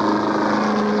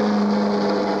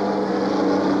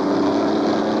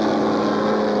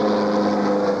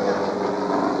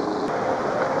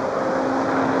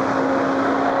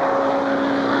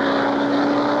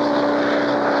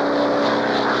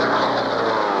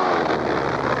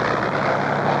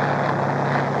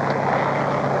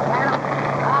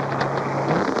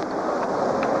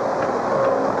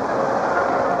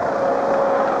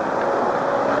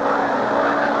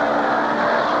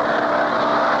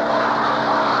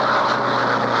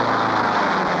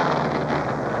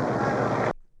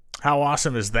 How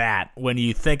awesome is that when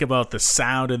you think about the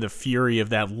sound and the fury of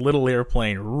that little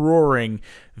airplane roaring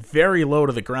very low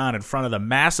to the ground in front of the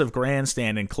massive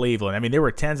grandstand in Cleveland? I mean, there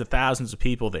were tens of thousands of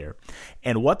people there.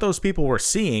 And what those people were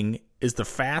seeing is the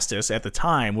fastest, at the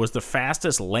time, was the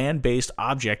fastest land-based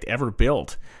object ever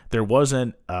built. There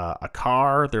wasn't a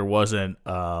car, there wasn't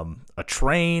a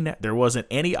train, there wasn't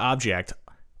any object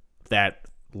that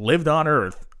lived on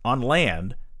Earth, on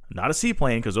land, not a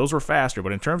seaplane because those were faster,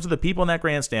 but in terms of the people in that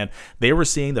grandstand, they were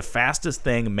seeing the fastest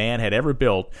thing man had ever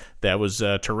built that was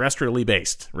terrestrially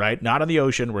based, right? Not on the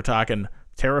ocean. We're talking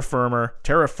terra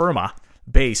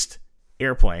firma-based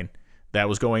airplane that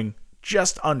was going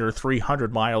just under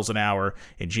 300 miles an hour,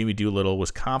 and Jimmy Doolittle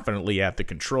was confidently at the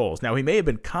controls. Now, he may have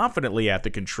been confidently at the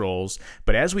controls,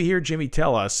 but as we hear Jimmy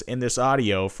tell us in this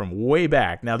audio from way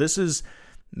back, now this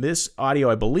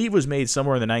audio, I believe, was made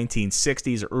somewhere in the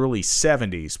 1960s, early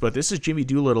 70s, but this is Jimmy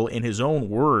Doolittle in his own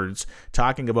words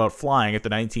talking about flying at the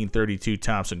 1932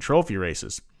 Thompson Trophy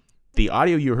races. The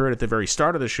audio you heard at the very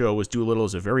start of the show was Doolittle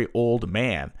as a very old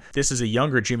man. This is a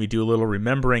younger Jimmy Doolittle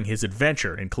remembering his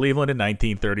adventure in Cleveland in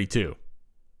 1932.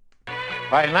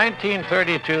 By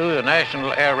 1932, the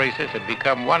National Air Races had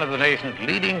become one of the nation's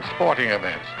leading sporting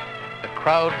events. The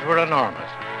crowds were enormous.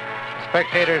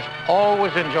 Spectators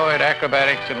always enjoyed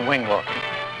acrobatics and wing walking,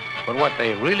 but what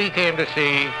they really came to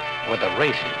see were the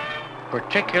races,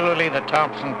 particularly the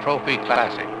Thompson Trophy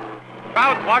Classic.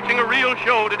 Crowds watching a real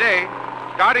show today,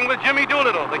 starting with Jimmy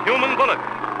Doolittle, the human bullet.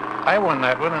 I won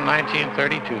that one in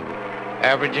 1932,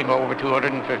 averaging over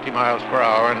 250 miles per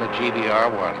hour in the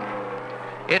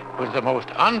GBR-1. It was the most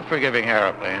unforgiving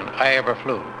airplane I ever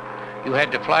flew. You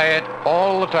had to fly it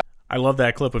all the time. I love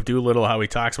that clip of Doolittle, how he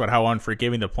talks about how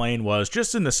unforgiving the plane was,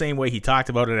 just in the same way he talked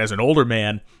about it as an older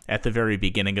man at the very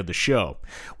beginning of the show.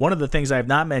 One of the things I have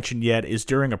not mentioned yet is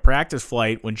during a practice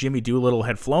flight when Jimmy Doolittle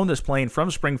had flown this plane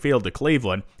from Springfield to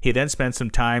Cleveland, he then spent some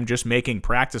time just making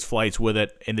practice flights with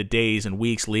it in the days and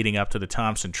weeks leading up to the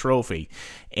Thompson Trophy.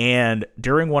 And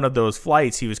during one of those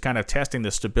flights, he was kind of testing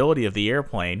the stability of the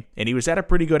airplane, and he was at a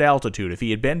pretty good altitude. If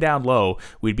he had been down low,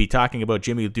 we'd be talking about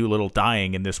Jimmy Doolittle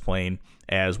dying in this plane,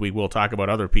 as we will talk about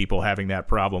other people having that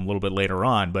problem a little bit later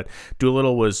on. But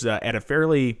Doolittle was at a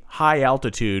fairly high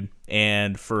altitude,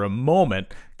 and for a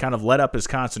moment kind of let up his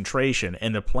concentration,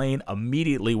 and the plane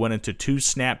immediately went into two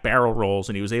snap barrel rolls,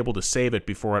 and he was able to save it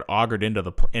before it augured into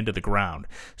the ground.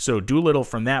 So Doolittle,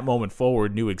 from that moment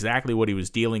forward, knew exactly what he was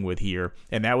dealing with here,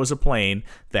 and that was a plane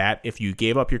that, if you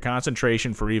gave up your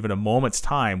concentration for even a moment's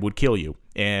time, would kill you.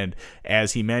 And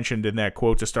as he mentioned in that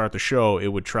quote to start the show, it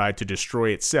would try to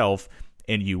destroy itself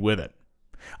and you with it.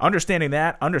 Understanding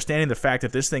the fact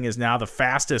that this thing is now the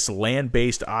fastest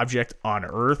land-based object on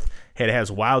Earth, it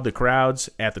has wowed the crowds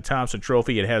at the Thompson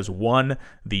Trophy. It has won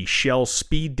the Shell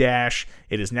Speed Dash.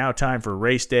 It is now time for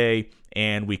race day,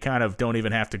 and we kind of don't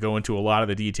even have to go into a lot of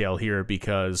the detail here,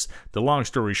 because the long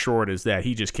story short is that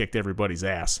he just kicked everybody's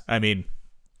ass. I mean,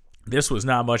 this was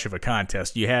not much of a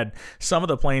contest. You had some of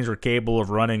the planes were capable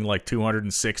of running like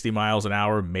 260 miles an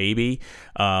hour, maybe.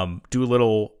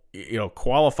 Doolittle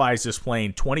qualifies this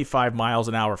plane 25 miles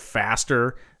an hour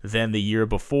faster than the year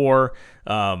before.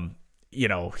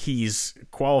 He's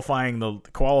qualifying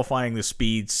the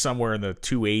speed somewhere in the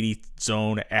 280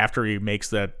 zone after he makes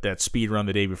that speed run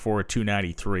the day before at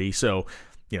 293. So,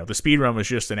 the speed run was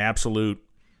just an absolute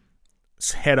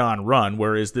head-on run,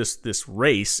 whereas this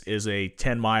race is a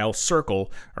 10-mile circle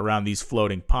around these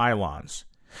floating pylons.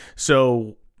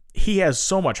 So he has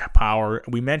so much power.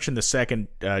 We mentioned the second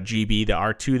GB, the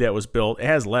R2 that was built. It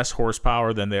has less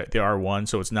horsepower than the R1,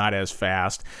 so it's not as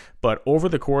fast. But over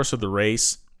the course of the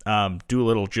race,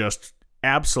 Doolittle just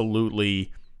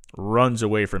absolutely runs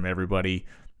away from everybody,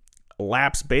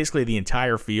 laps basically the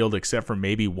entire field except for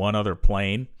maybe one other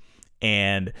plane.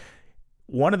 And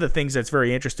one of the things that's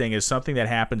very interesting is something that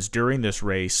happens during this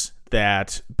race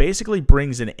that basically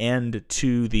brings an end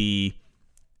to the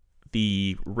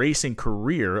racing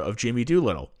career of Jimmy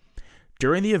Doolittle.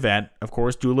 During the event, of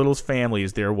course, Doolittle's family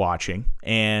is there watching,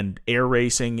 and air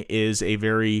racing is a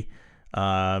very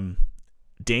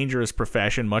dangerous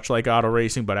profession, much like auto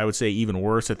racing, but I would say even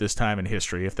worse at this time in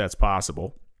history, if that's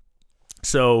possible.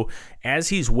 So as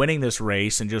he's winning this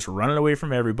race and just running away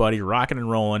from everybody, rocking and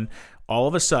rolling, all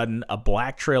of a sudden a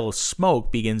black trail of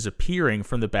smoke begins appearing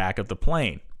from the back of the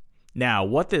plane. Now,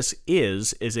 what this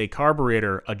is a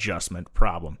carburetor adjustment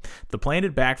problem. The plane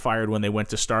had backfired when they went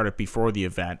to start it before the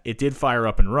event. It did fire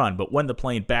up and run, but when the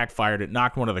plane backfired, it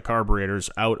knocked one of the carburetors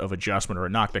out of adjustment, or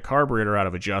it knocked the carburetor out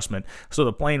of adjustment. So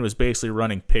the plane was basically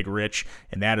running pig rich,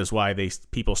 and that is why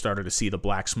people started to see the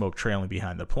black smoke trailing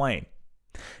behind the plane.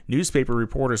 Newspaper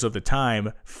reporters of the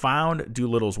time found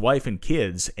Doolittle's wife and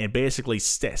kids and basically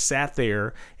sat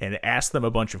there and asked them a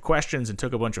bunch of questions and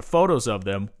took a bunch of photos of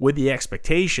them with the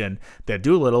expectation that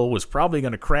Doolittle was probably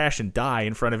going to crash and die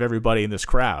in front of everybody in this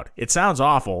crowd. It sounds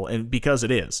awful, and because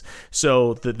it is.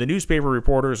 So the newspaper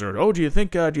reporters are, do you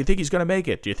think he's going to make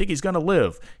it? Do you think he's going to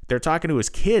live? They're talking to his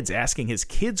kids, asking his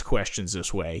kids questions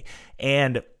this way.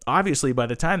 And obviously, by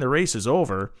the time the race is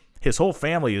over, his whole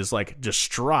family is like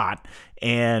distraught,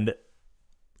 and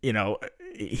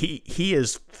he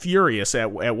is furious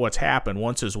at what's happened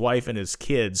once his wife and his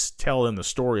kids tell him the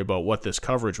story about what this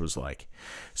coverage was like.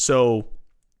 So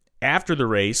after the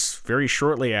race, very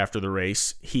shortly after the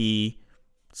race, he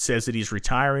says that he's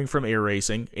retiring from air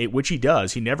racing, which he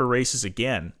does. He never races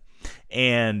again.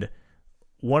 And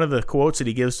one of the quotes that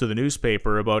he gives to the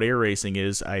newspaper about air racing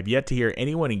is, "I've yet to hear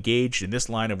anyone engaged in this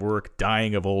line of work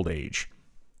dying of old age."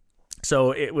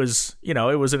 So it was,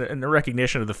 a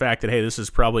recognition of the fact that, hey, this is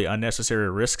probably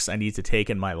unnecessary risks I need to take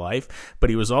in my life.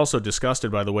 But he was also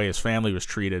disgusted by the way his family was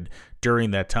treated during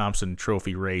that Thompson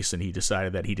Trophy race, and he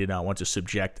decided that he did not want to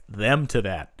subject them to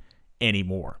that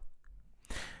anymore.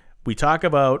 We talk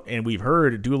about, and we've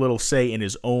heard Doolittle say in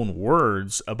his own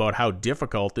words about how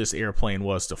difficult this airplane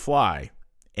was to fly.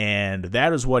 And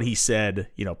that is what he said,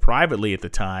 privately at the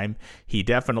time. He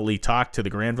definitely talked to the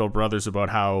Granville brothers about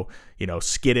how,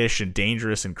 skittish and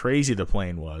dangerous and crazy the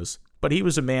plane was. But he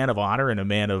was a man of honor and a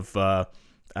man of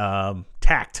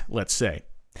tact, let's say.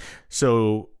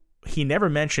 So he never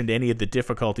mentioned any of the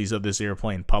difficulties of this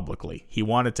airplane publicly. He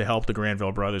wanted to help the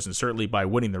Granville brothers, and certainly by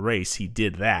winning the race, he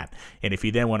did that. And if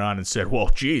he then went on and said, well,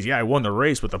 geez, yeah, I won the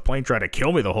race, but the plane tried to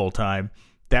kill me the whole time,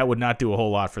 that would not do a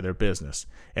whole lot for their business.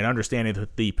 And understanding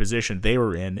the position they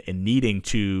were in and needing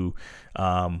to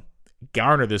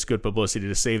garner this good publicity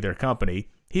to save their company,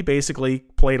 he basically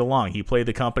played along. He played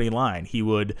the company line. He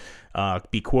would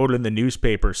be quoted in the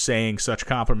newspaper saying such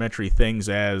complimentary things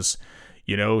as,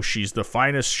 she's the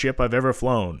finest ship I've ever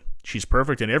flown. She's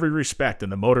perfect in every respect,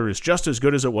 and the motor is just as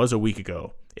good as it was a week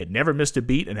ago. It never missed a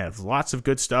beat and has lots of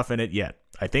good stuff in it yet.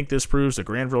 I think this proves the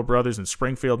Granville brothers in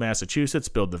Springfield, Massachusetts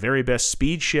build the very best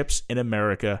speed ships in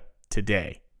America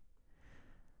today.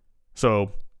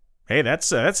 So, hey, that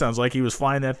sounds like he was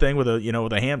flying that thing with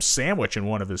a ham sandwich in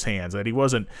one of his hands. That he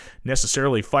wasn't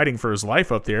necessarily fighting for his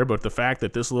life up there, but the fact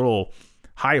that this little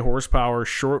high horsepower,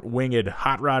 short-winged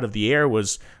hot rod of the air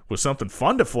was something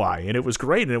fun to fly, and it was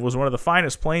great, and it was one of the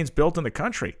finest planes built in the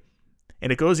country.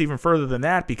 And it goes even further than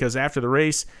that, because after the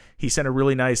race, he sent a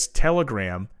really nice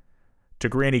telegram to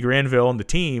Granny Granville and the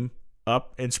team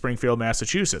up in Springfield,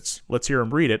 Massachusetts. Let's hear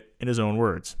him read it in his own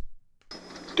words.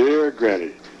 Dear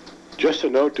Granny, just a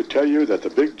note to tell you that the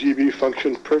Big GB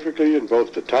functioned perfectly in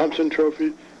both the Thompson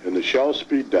Trophy and the Shell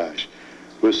Speed Dash.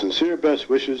 With sincere best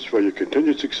wishes for your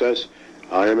continued success,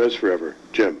 I am as forever,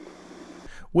 Jim.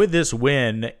 With this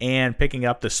win and picking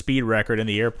up the speed record in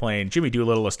the airplane, Jimmy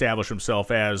Doolittle established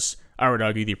himself as, I would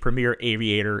argue, the premier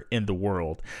aviator in the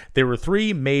world. There were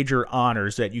three major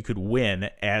honors that you could win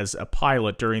as a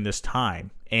pilot during this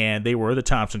time, and they were the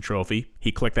Thompson Trophy.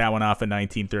 He clicked that one off in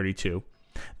 1932.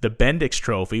 The Bendix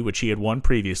Trophy, which he had won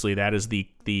previously, that is the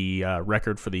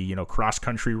record for the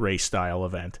cross-country race style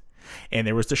event. And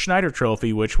there was the Schneider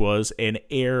Trophy, which was a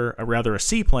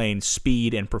seaplane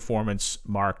speed and performance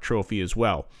mark trophy as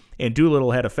well. And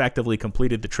Doolittle had effectively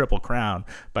completed the Triple Crown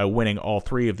by winning all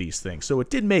three of these things. So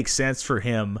it did make sense for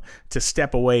him to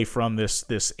step away from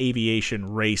this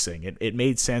aviation racing. It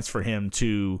made sense for him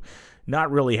to not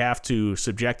really have to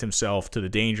subject himself to the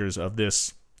dangers of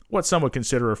this, what some would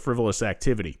consider a frivolous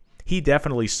activity. He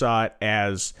definitely saw it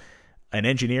as an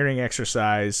engineering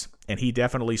exercise, and he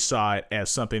definitely saw it as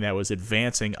something that was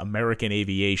advancing American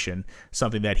aviation,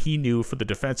 something that he knew for the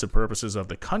defensive purposes of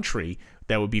the country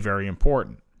that would be very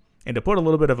important. And to put a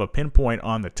little bit of a pinpoint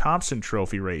on the Thompson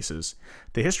Trophy races,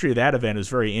 the history of that event is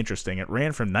very interesting. It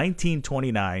ran from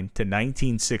 1929 to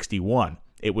 1961.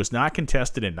 It was not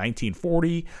contested in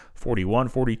 1940, 41,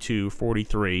 42,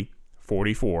 43,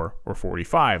 44, or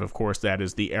 45. Of course, that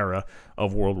is the era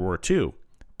of World War II.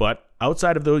 But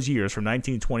outside of those years, from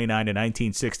 1929 to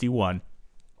 1961,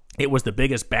 it was the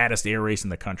biggest, baddest air race in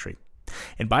the country.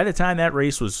 And by the time that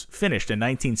race was finished in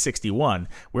 1961,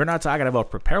 we're not talking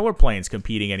about propeller planes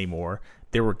competing anymore.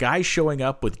 There were guys showing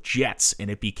up with jets,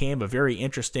 and it became a very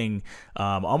interesting,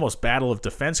 almost battle of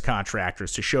defense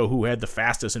contractors to show who had the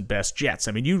fastest and best jets.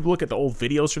 I mean, you look at the old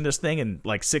videos from this thing in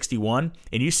like 61,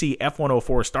 and you see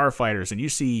F-104 starfighters, and you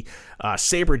see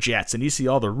Sabre jets, and you see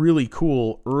all the really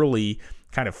cool early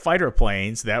kind of fighter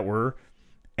planes that were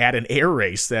at an air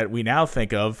race that we now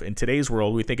think of in today's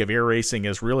world. We think of air racing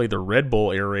as really the Red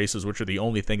Bull air races, which are the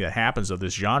only thing that happens of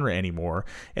this genre anymore.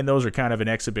 And those are kind of an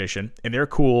exhibition, and they're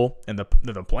cool, and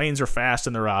the planes are fast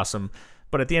and they're awesome.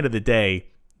 But at the end of the day,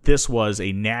 this was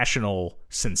a national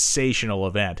sensational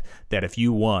event that if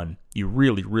you won, you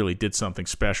really, really did something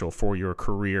special for your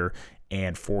career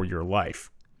and for your life.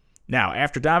 Now,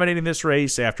 after dominating this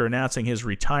race, after announcing his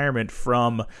retirement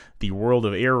from the world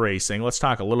of air racing, let's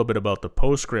talk a little bit about the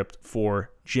postscript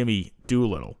for Jimmy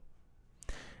Doolittle.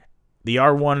 The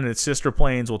R1 and its sister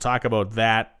planes, we'll talk about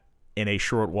that in a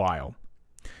short while.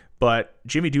 But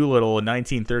Jimmy Doolittle in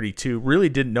 1932 really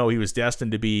didn't know he was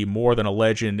destined to be more than a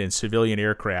legend in civilian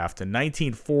aircraft. In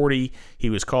 1940,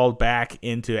 he was called back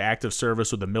into active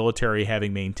service with the military,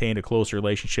 having maintained a close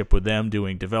relationship with them,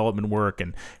 doing development work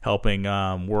and helping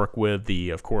work with,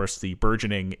 of course, the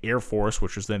burgeoning Air Force,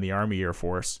 which was then the Army Air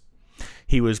Force.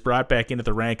 He was brought back into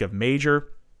the rank of major,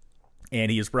 and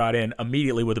he was brought in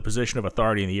immediately with a position of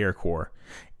authority in the Air Corps.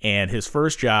 And his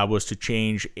first job was to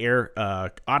change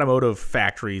automotive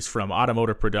factories from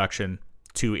automotive production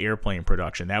to airplane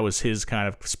production. That was his kind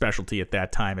of specialty at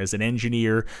that time. As an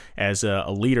engineer, as a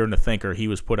leader and a thinker, he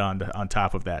was put on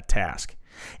top of that task.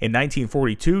 In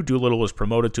 1942, Doolittle was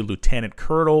promoted to lieutenant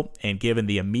colonel and given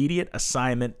the immediate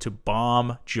assignment to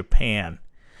bomb Japan.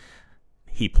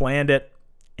 He planned it,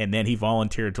 and then he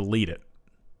volunteered to lead it.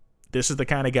 This is the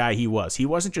kind of guy he was. He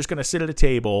wasn't just going to sit at a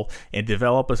table and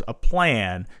develop a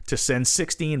plan to send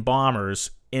 16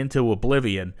 bombers into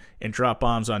oblivion and drop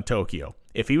bombs on Tokyo.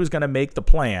 If he was going to make the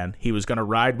plan, he was going to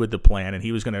ride with the plan, and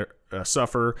he was going to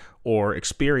suffer or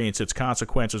experience its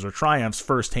consequences or triumphs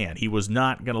firsthand. He was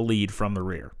not going to lead from the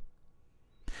rear.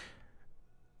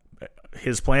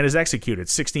 His plan is executed.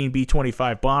 16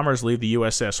 B-25 bombers leave the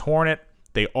USS Hornet.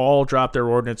 They all drop their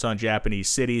ordnance on Japanese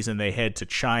cities, and they head to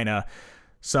China.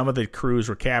 Some of the crews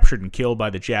were captured and killed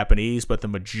by the Japanese, but the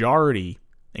majority,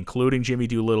 including Jimmy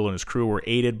Doolittle and his crew, were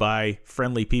aided by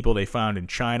friendly people they found in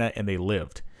China, and they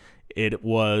lived. It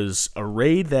was a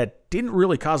raid that didn't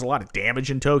really cause a lot of damage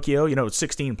in Tokyo.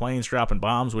 16 planes dropping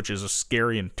bombs, which is a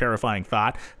scary and terrifying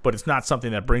thought, but it's not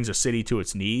something that brings a city to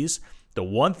its knees. The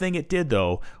one thing it did,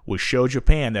 though, was show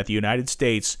Japan that the United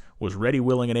States was ready,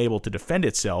 willing, and able to defend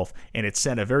itself, and it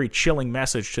sent a very chilling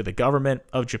message to the government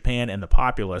of Japan and the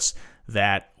populace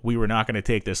that we were not going to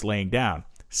take this laying down.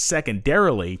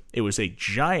 Secondarily, it was a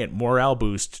giant morale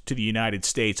boost to the United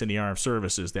States and the armed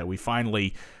services that we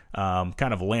finally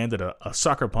kind of landed a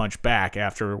sucker punch back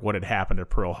after what had happened at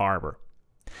Pearl Harbor.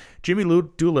 Jimmy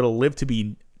Doolittle lived to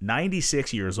be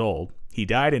 96 years old. He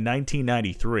died in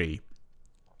 1993.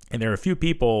 And there are a few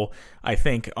people, I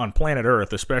think, on planet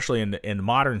Earth, especially in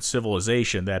modern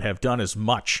civilization, that have done as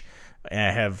much,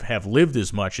 have lived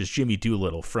as much as Jimmy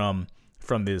Doolittle, from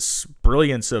this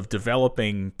brilliance of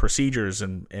developing procedures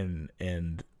and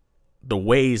the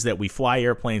ways that we fly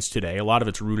airplanes today. A lot of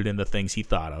it's rooted in the things he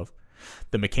thought of.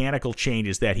 The mechanical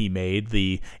changes that he made,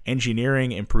 the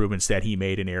engineering improvements that he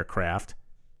made in aircraft,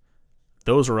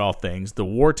 those are all things. The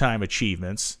wartime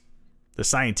achievements, the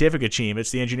scientific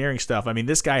achievements, the engineering stuff. I mean,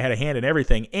 this guy had a hand in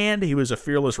everything, and he was a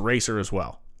fearless racer as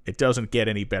well. It doesn't get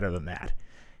any better than that.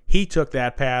 He took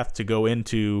that path to go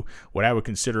into what I would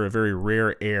consider a very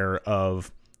rare air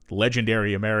of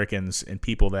legendary Americans and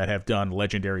people that have done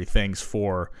legendary things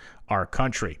for our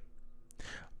country.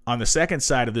 On the second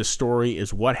side of this story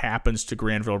is what happens to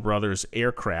Granville Brothers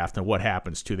aircraft and what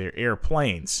happens to their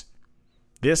airplanes.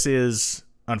 This is,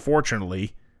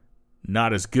 unfortunately,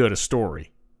 not as good a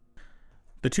story.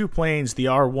 The two planes, the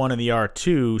R-1 and the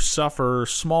R-2, suffer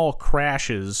small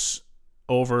crashes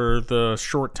over the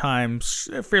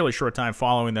fairly short time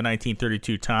following the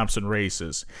 1932 Thompson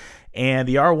races. And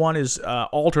the R-1 is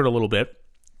altered a little bit,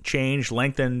 changed,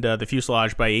 lengthened the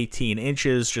fuselage by 18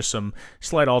 inches, just some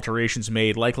slight alterations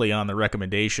made, likely on the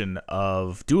recommendation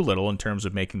of Doolittle in terms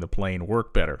of making the plane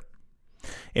work better.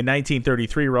 In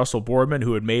 1933, Russell Boardman,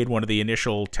 who had made one of the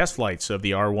initial test flights of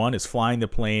the R-1, is flying the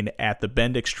plane at the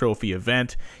Bendix Trophy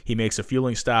event. He makes a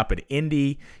fueling stop at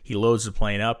Indy. He loads the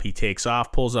plane up. He takes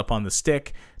off, pulls up on the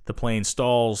stick. The plane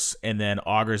stalls and then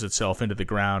augers itself into the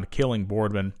ground, killing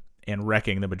Boardman and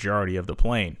wrecking the majority of the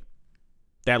plane.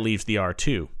 That leaves the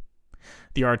R-2.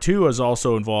 The R-2 is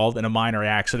also involved in a minor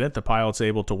accident. The pilot's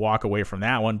able to walk away from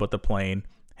that one, but the plane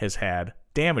has had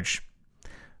damage.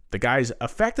 The guys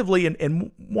effectively,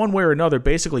 in one way or another,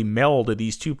 basically melded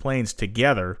these two planes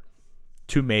together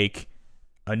to make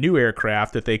a new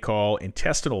aircraft that they call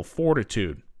Intestinal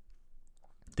Fortitude.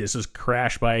 This is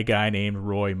crashed by a guy named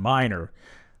Roy Minor.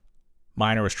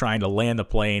 Minor was trying to land the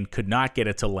plane, could not get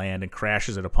it to land, and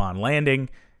crashes it upon landing.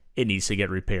 It needs to get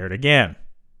repaired again.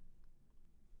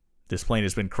 This plane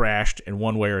has been crashed in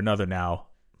one way or another now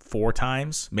 4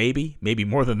 times, maybe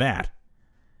more than that.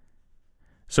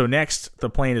 So next, the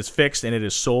plane is fixed and it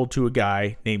is sold to a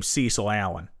guy named Cecil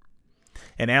Allen.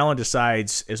 And Allen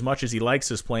decides, as much as he likes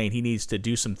this plane, he needs to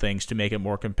do some things to make it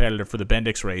more competitive for the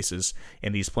Bendix races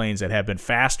and these planes that have been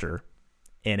faster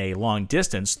in a long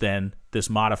distance than this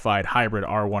modified hybrid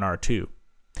R1, R2.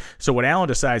 So what Allen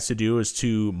decides to do is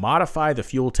to modify the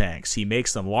fuel tanks. He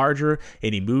makes them larger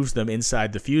and he moves them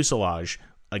inside the fuselage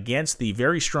against the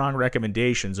very strong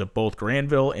recommendations of both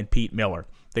Granville and Pete Miller.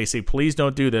 They say, please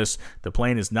don't do this. The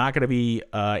plane is not going to be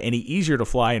any easier to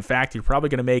fly. In fact, you're probably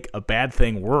going to make a bad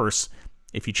thing worse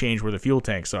if you change where the fuel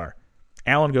tanks are.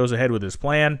 Allen goes ahead with his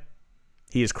plan.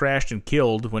 He is crashed and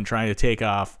killed when trying to take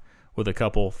off with a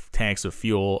couple tanks of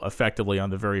fuel effectively on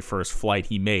the very first flight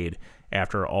he made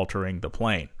after altering the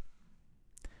plane.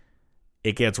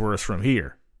 It gets worse from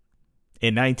here.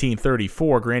 In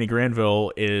 1934, Granny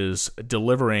Granville is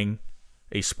delivering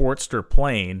a Sportster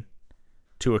plane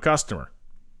to a customer.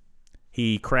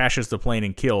 He crashes the plane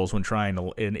and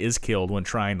is killed when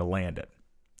trying to land it.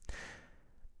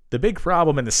 The big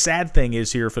problem and the sad thing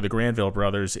is here for the Granville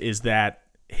brothers is that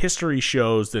history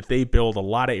shows that they build a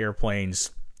lot of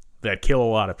airplanes that kill a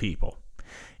lot of people.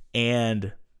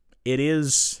 And it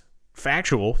is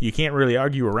factual. You can't really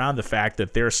argue around the fact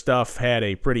that their stuff had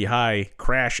a pretty high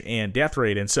crash and death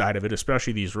rate inside of it,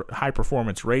 especially these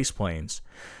high-performance race planes.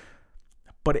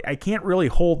 But I can't really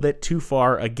hold that too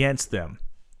far against them.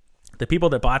 The people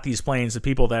that bought these planes, the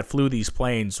people that flew these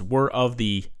planes, were of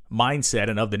the mindset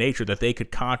and of the nature that they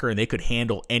could conquer and they could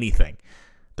handle anything.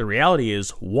 The reality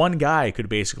is one guy could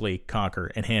basically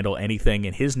conquer and handle anything,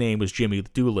 and his name was Jimmy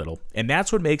Doolittle. And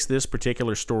that's what makes this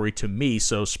particular story to me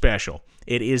so special.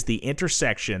 It is the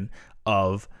intersection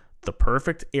of the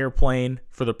perfect airplane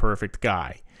for the perfect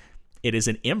guy. It is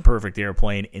an imperfect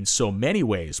airplane in so many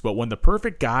ways, but when the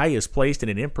perfect guy is placed in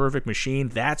an imperfect machine,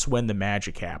 that's when the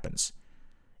magic happens.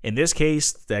 In this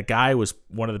case, that guy was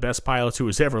one of the best pilots who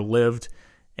has ever lived,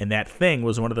 and that thing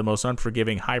was one of the most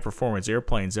unforgiving high-performance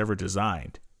airplanes ever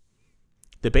designed.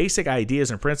 The basic ideas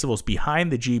and principles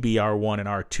behind the GBR-1 and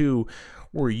R2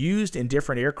 were used in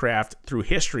different aircraft through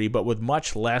history, but with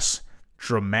much less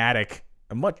dramatic,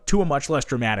 to a much less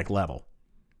dramatic level.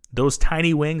 Those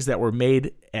tiny wings that were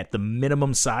made at the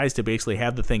minimum size to basically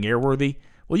have the thing airworthy,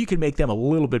 well, you could make them a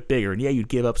little bit bigger, and yeah, you'd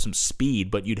give up some speed,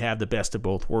 but you'd have the best of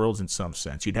both worlds in some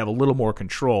sense. You'd have a little more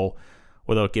control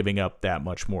without giving up that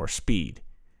much more speed.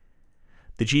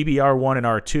 The GBR-1 and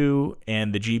R2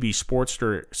 and the GB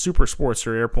Sportster, Super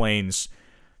Sportster airplanes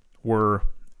were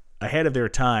ahead of their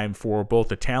time for both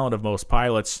the talent of most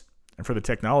pilots and for the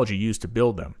technology used to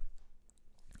build them.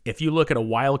 If you look at a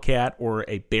Wildcat or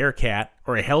a Bearcat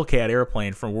or a Hellcat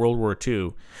airplane from World War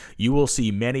II, you will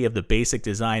see many of the basic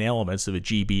design elements of a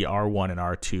GBR-1 and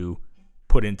R2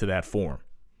 put into that form.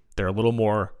 They're a little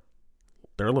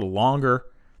longer,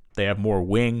 they have more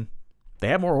wing, they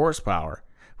have more horsepower.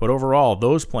 But overall,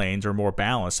 those planes are more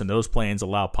balanced, and those planes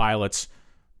allow pilots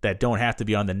that don't have to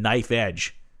be on the knife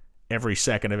edge every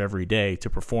second of every day to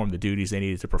perform the duties they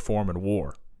needed to perform in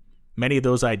war. Many of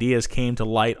those ideas came to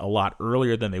light a lot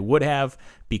earlier than they would have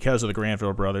because of the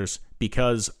Granville brothers,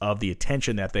 because of the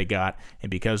attention that they got, and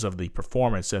because of the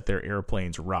performance that their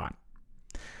airplanes wrought.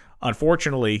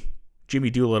 Unfortunately,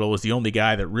 Jimmy Doolittle was the only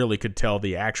guy that really could tell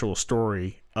the actual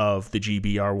story of the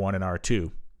GBR-1 and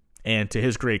R2. And to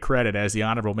his great credit, as the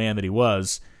honorable man that he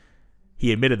was,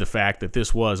 he admitted the fact that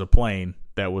this was a plane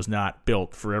that was not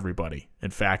built for everybody.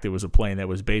 In fact, it was a plane that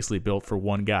was basically built for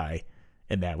one guy,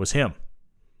 and that was him.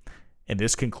 And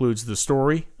this concludes the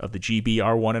story of the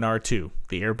GBR-1 and R2,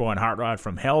 the airborne hot rod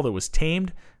from hell that was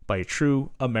tamed by a true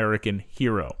American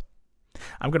hero.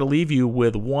 I'm going to leave you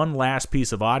with one last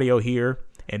piece of audio here,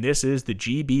 and this is the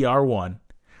GBR-1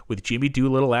 with Jimmy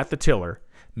Doolittle at the tiller,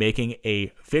 making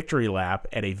a victory lap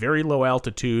at a very low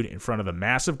altitude in front of the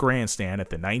massive grandstand at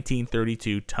the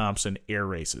 1932 Thompson Air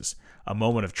Races. A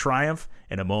moment of triumph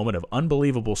and a moment of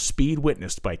unbelievable speed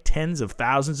witnessed by tens of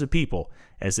thousands of people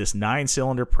as this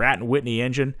 9-cylinder Pratt & Whitney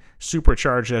engine,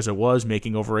 supercharged as it was,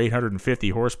 making over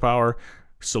 850 horsepower,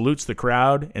 salutes the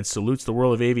crowd and salutes the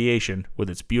world of aviation with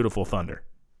its beautiful thunder.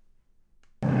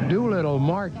 Doolittle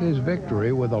marked his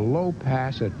victory with a low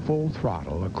pass at full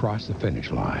throttle across the finish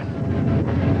line.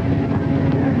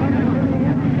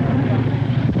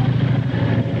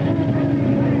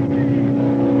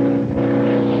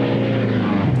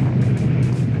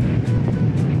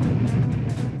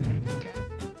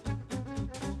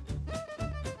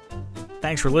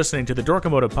 Thanks for listening to the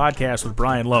Dorkomotive Podcast with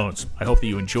Brian Loans. I hope that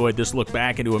you enjoyed this look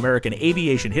back into American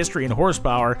aviation history and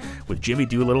horsepower with Jimmy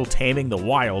Doolittle taming the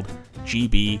wild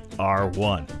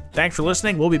GBR-1. Thanks for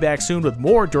listening. We'll be back soon with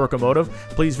more Dorkomotive.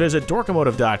 Please visit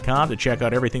dorkomotive.com to check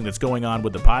out everything that's going on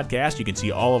with the podcast. You can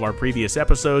see all of our previous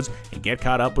episodes and get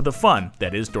caught up with the fun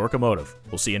that is Dorkomotive.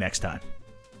 We'll see you next time.